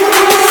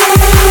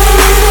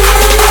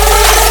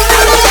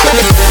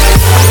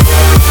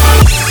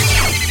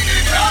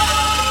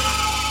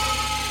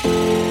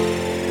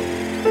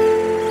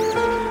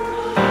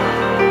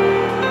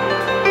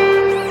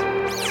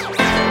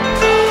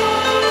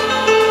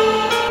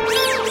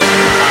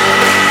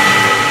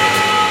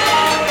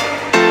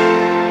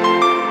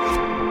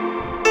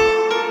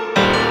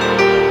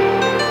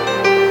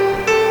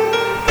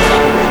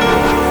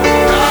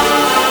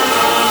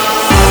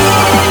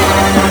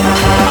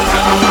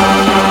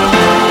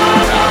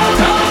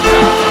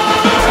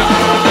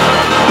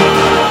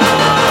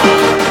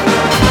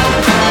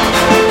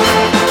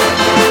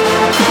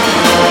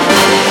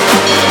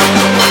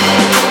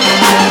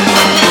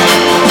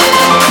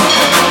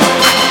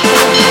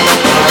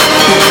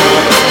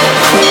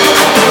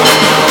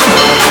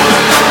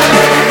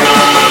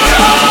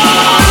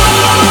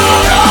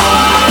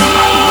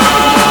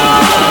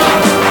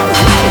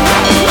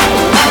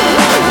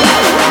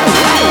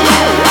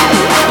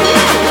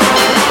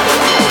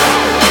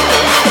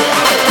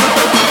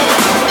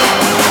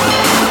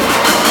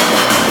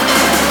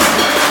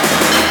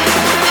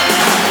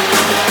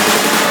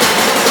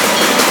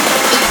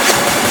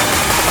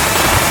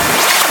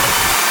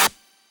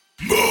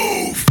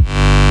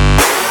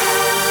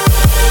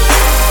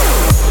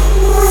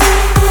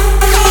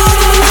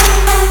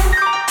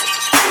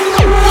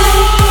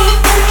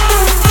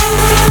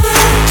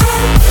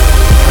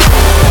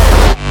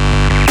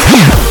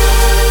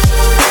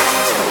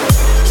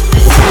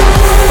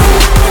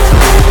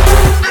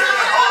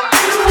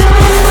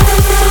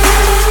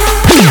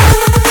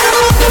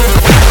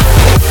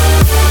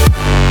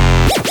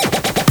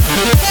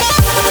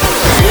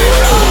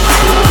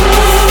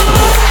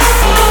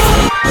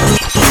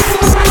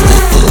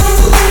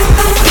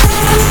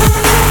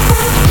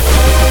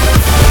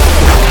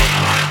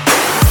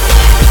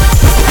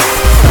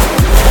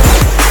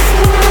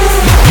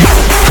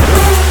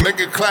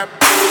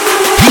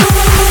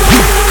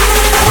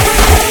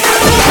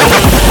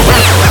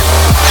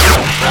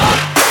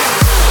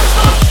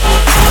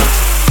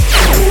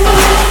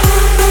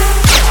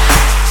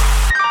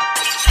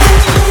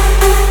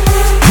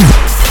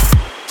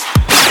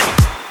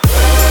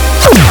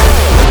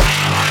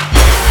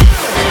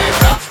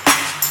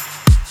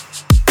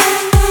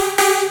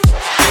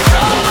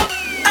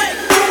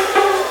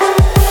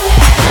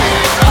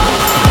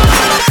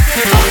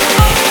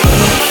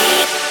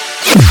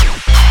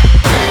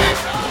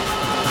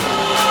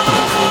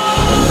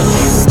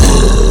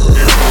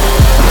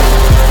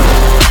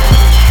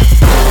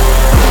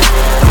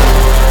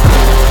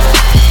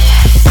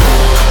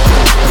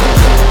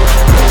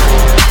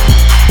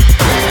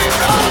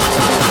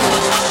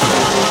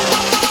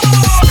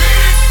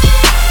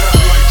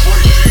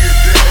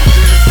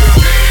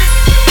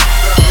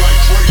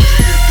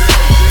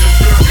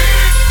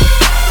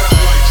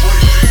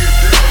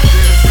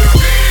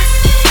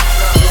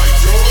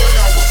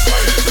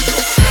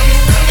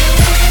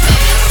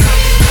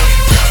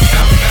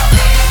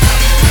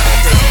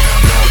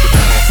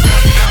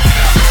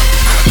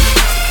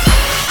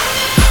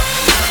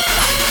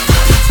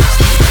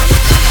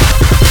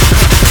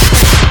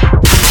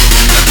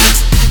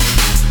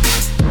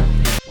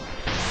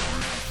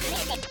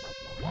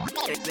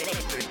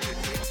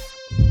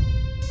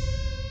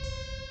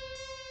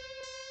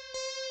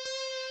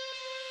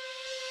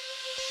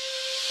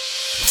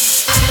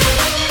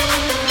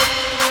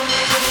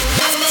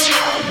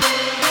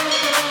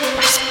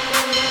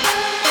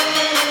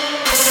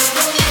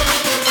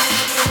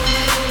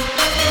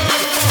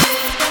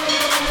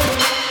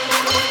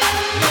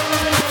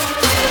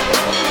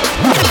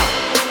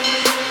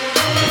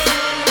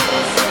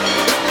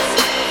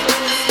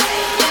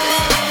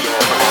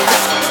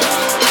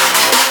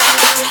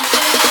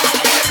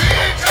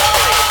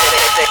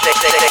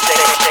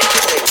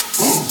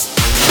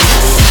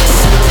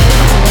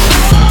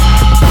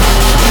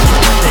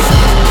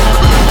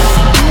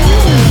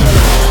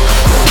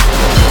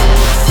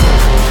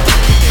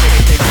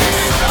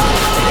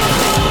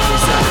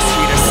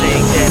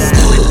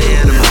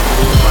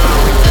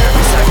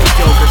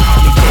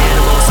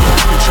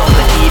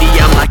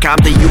 I'm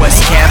the US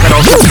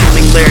capital,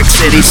 consuming lyrics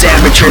to these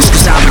amateurs,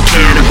 cause I'm a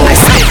cannibal. I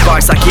spit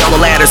bars like yellow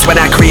ladders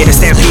when I create a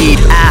stampede.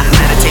 I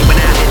meditate when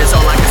I hit a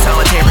zone like a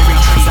solitary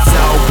retreat.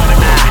 So what am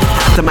I?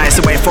 Optimize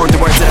the way I form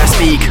the words that I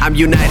speak. I'm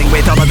uniting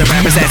with all other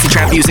rappers as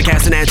trap music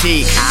as an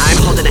antique.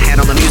 I'm holding a hand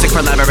on the music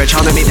for leverage,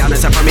 holding me down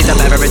as I pour me the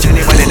beverage.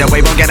 Anyone in the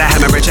way will get a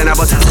hemorrhage, and I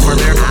will test them for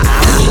their.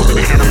 I'm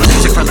holding a hand on the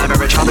music for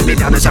leverage, holding me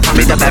down as I pour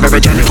me the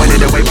beverage. Anyone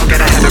in the way will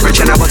get a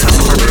hemorrhage, and I will test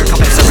them for their.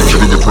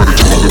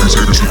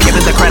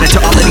 Giving the credit to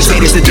all of these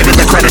haters, giving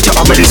the credit to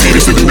all of these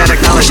haters that do not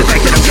acknowledge the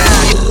fact that I'm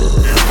God.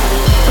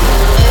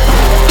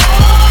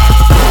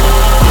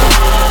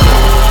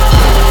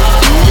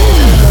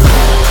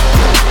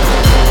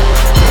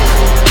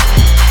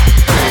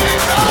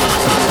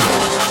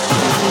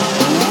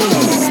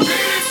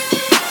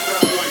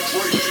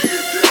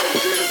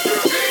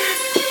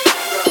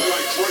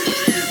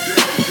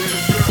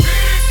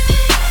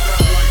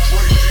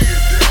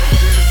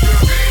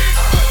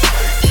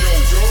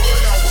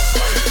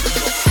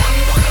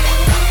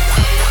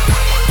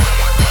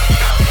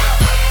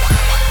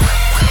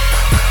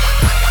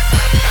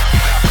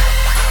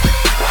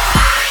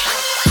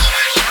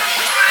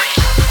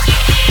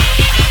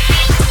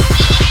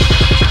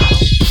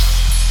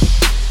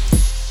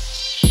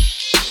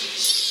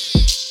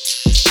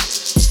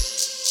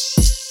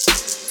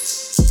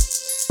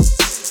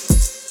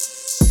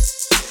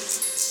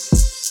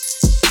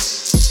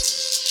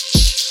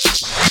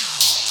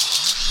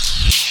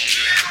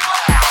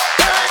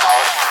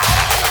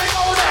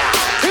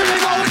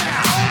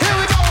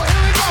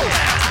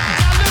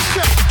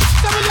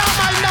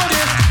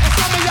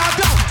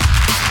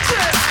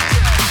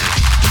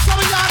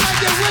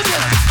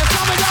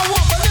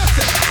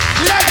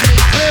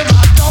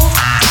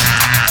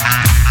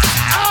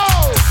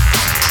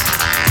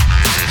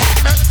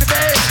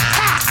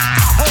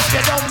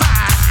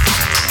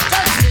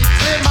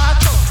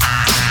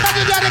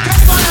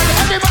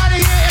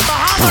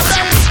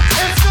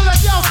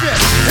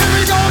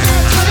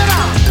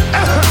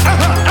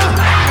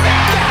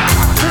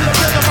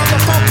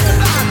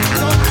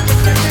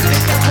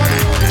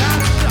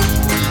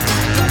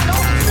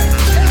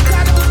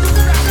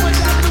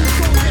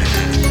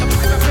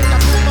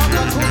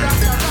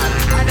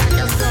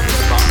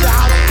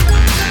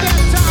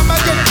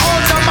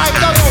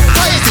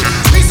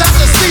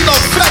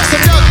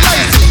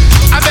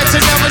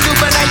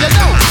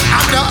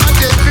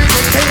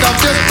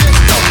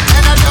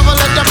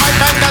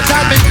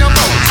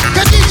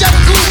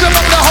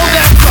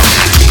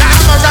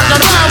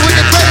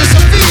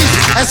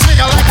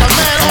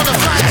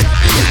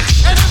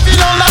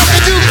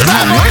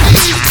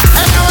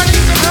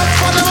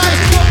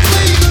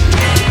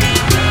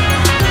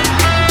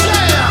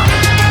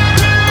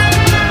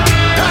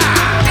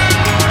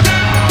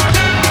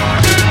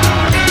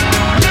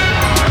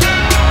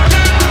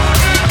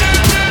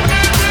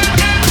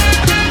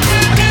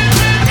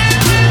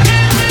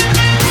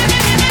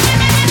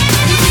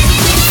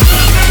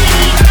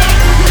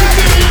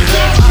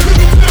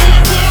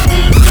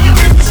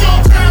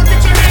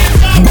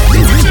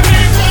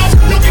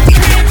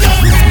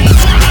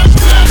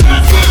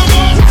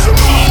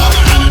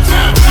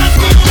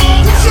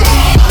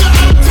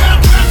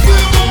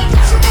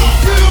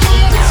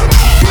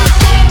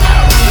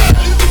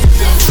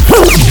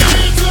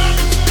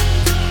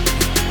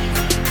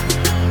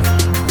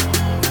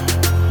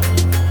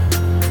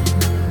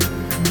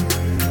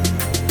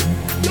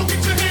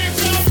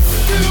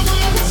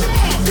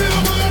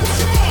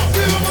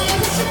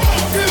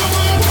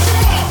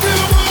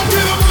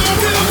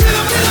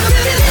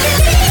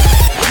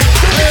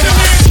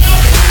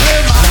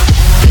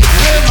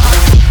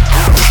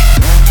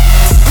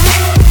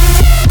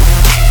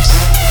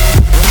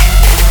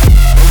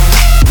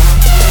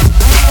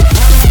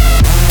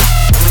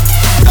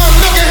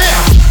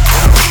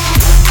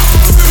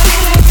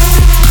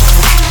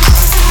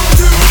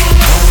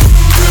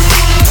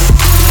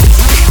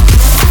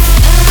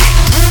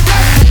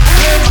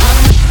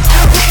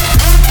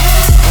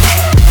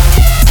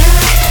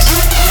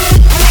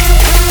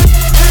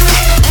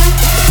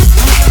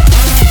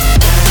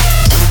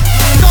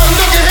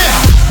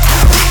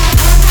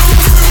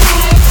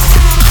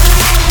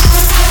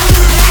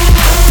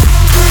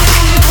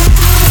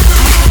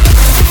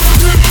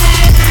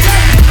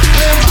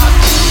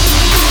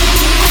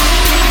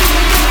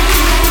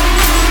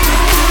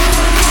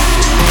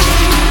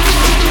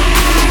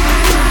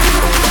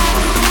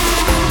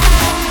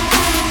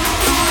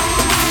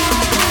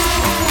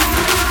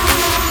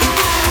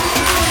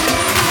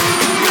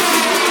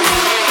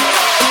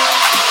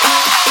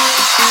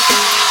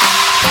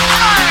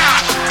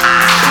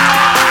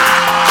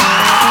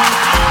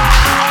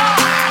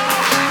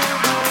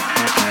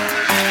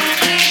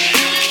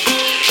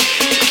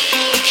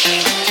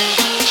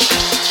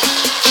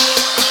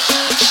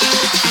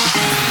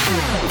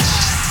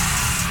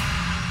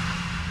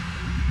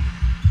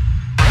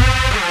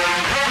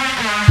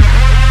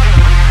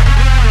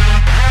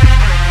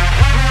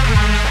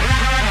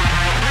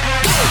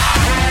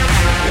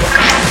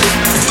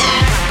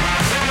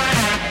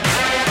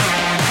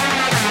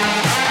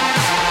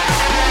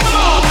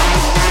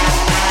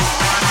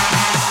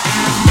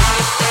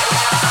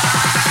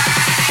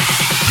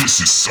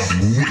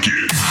 something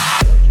wicked.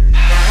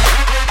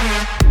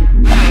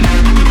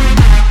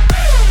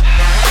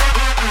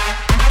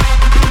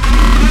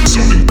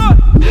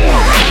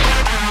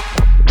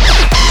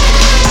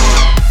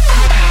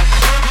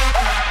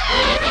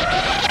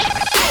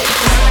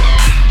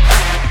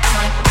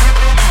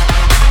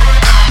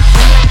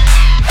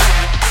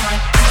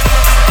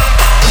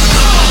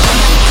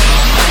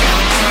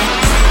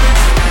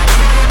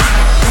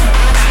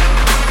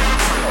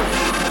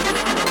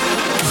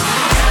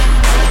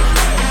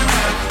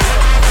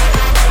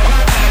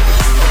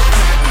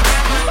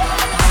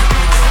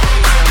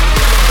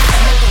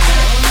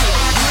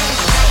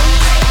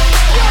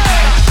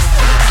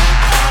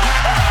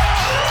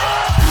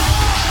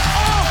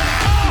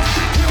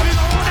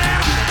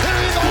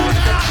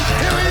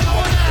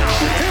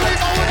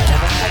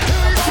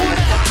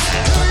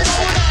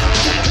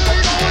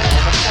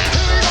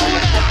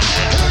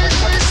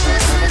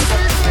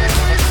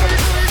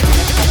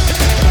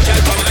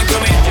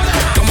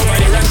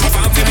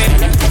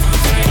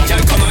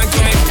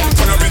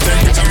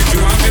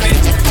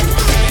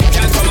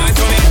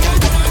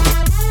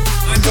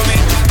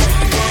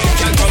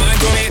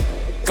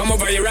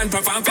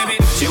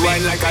 She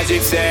whine like a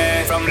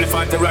gypsy. From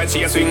left to right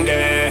she a swing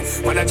there.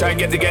 When I try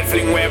get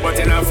fling way, but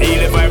then I feel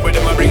the vibe with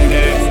them a bring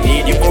there.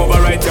 Need you over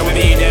right so we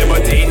need there,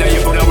 but in now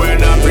you gonna wear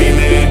not free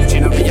me.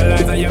 She not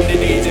realize I am the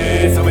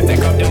DJ, so we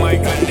take up the mic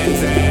and then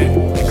say,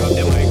 take up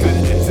the mic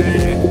and then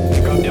say,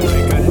 take up the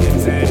mic and then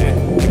say,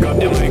 take up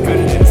the mic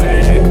and then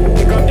say,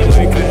 take up the mic and then say, take up the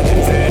mic and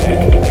then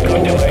say, take up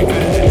the mic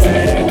and then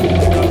say,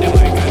 take up the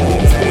mic and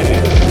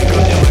take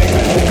up the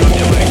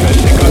mic and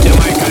take up the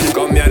mic and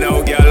come here now,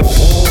 girl.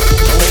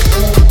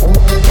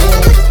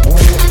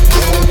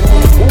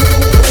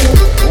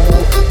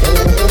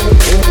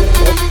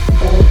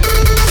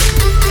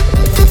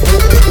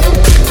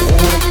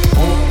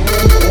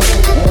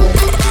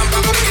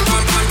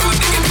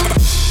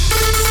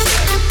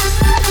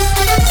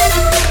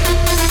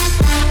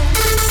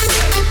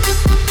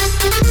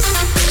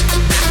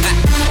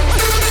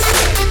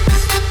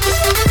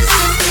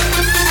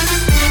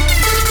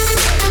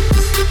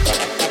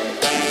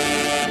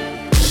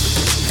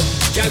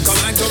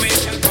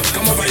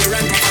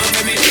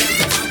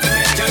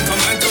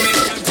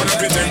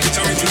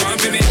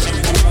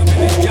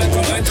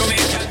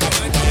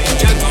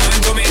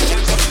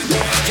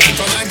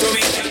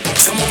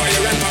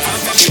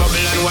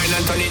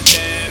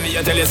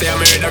 Tell you say I'm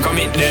ready to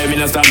commit them. Me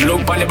no stop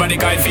look on the body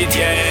can't fit,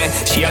 yeah.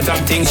 She a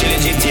top thing, she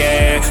legit,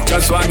 yeah.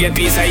 Just want get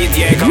piece of it,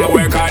 yeah. Come and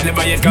work hard,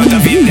 never yet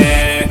counterfeit,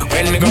 yeah.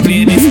 When me go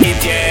play this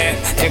hit, yeah.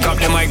 Take up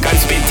the mic and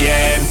spit,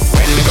 yeah.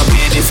 When me go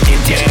play this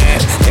hit, yeah.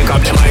 Take up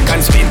the mic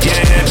and spit,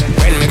 yeah.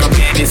 When me go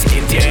play this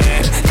hit,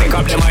 yeah. Take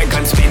up the mic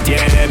and spit,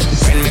 yeah.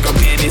 When me go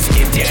play this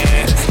hit,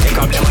 yeah. Take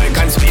up the mic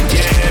and spit,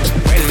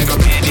 yeah. When me go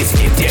play this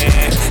hit, yeah.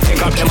 Take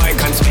up the mic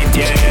and spit,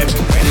 yeah.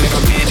 When me go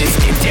play this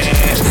hit,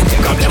 yeah.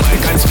 Take up the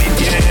mic and spit,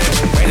 yeah.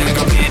 When me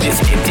go play this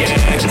hit,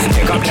 yeah.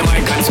 Take up the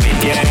mic and spit,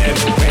 yeah.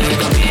 When me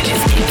go play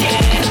this hit,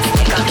 yeah.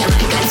 Take up the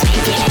mic and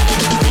spit, yeah.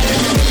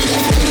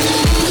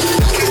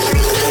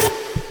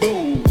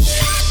 Boom.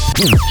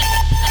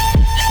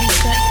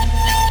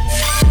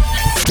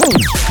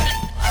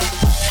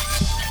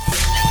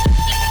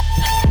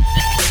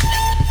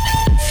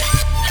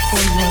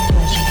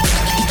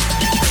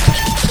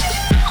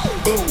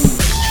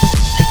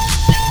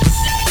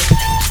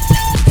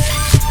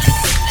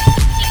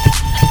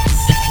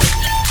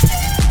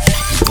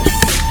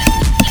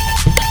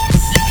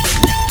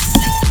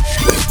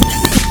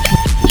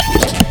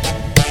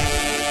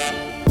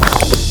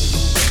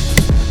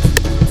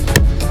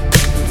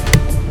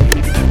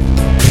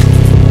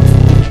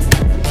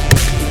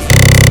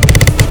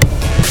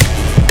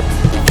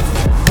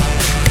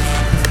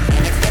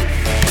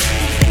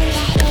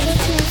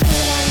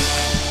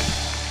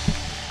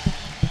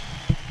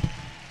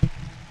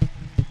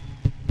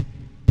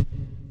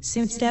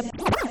 Soon step.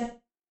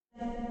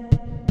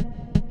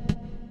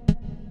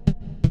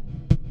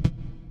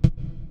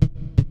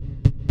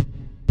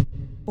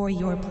 For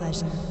your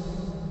pleasure.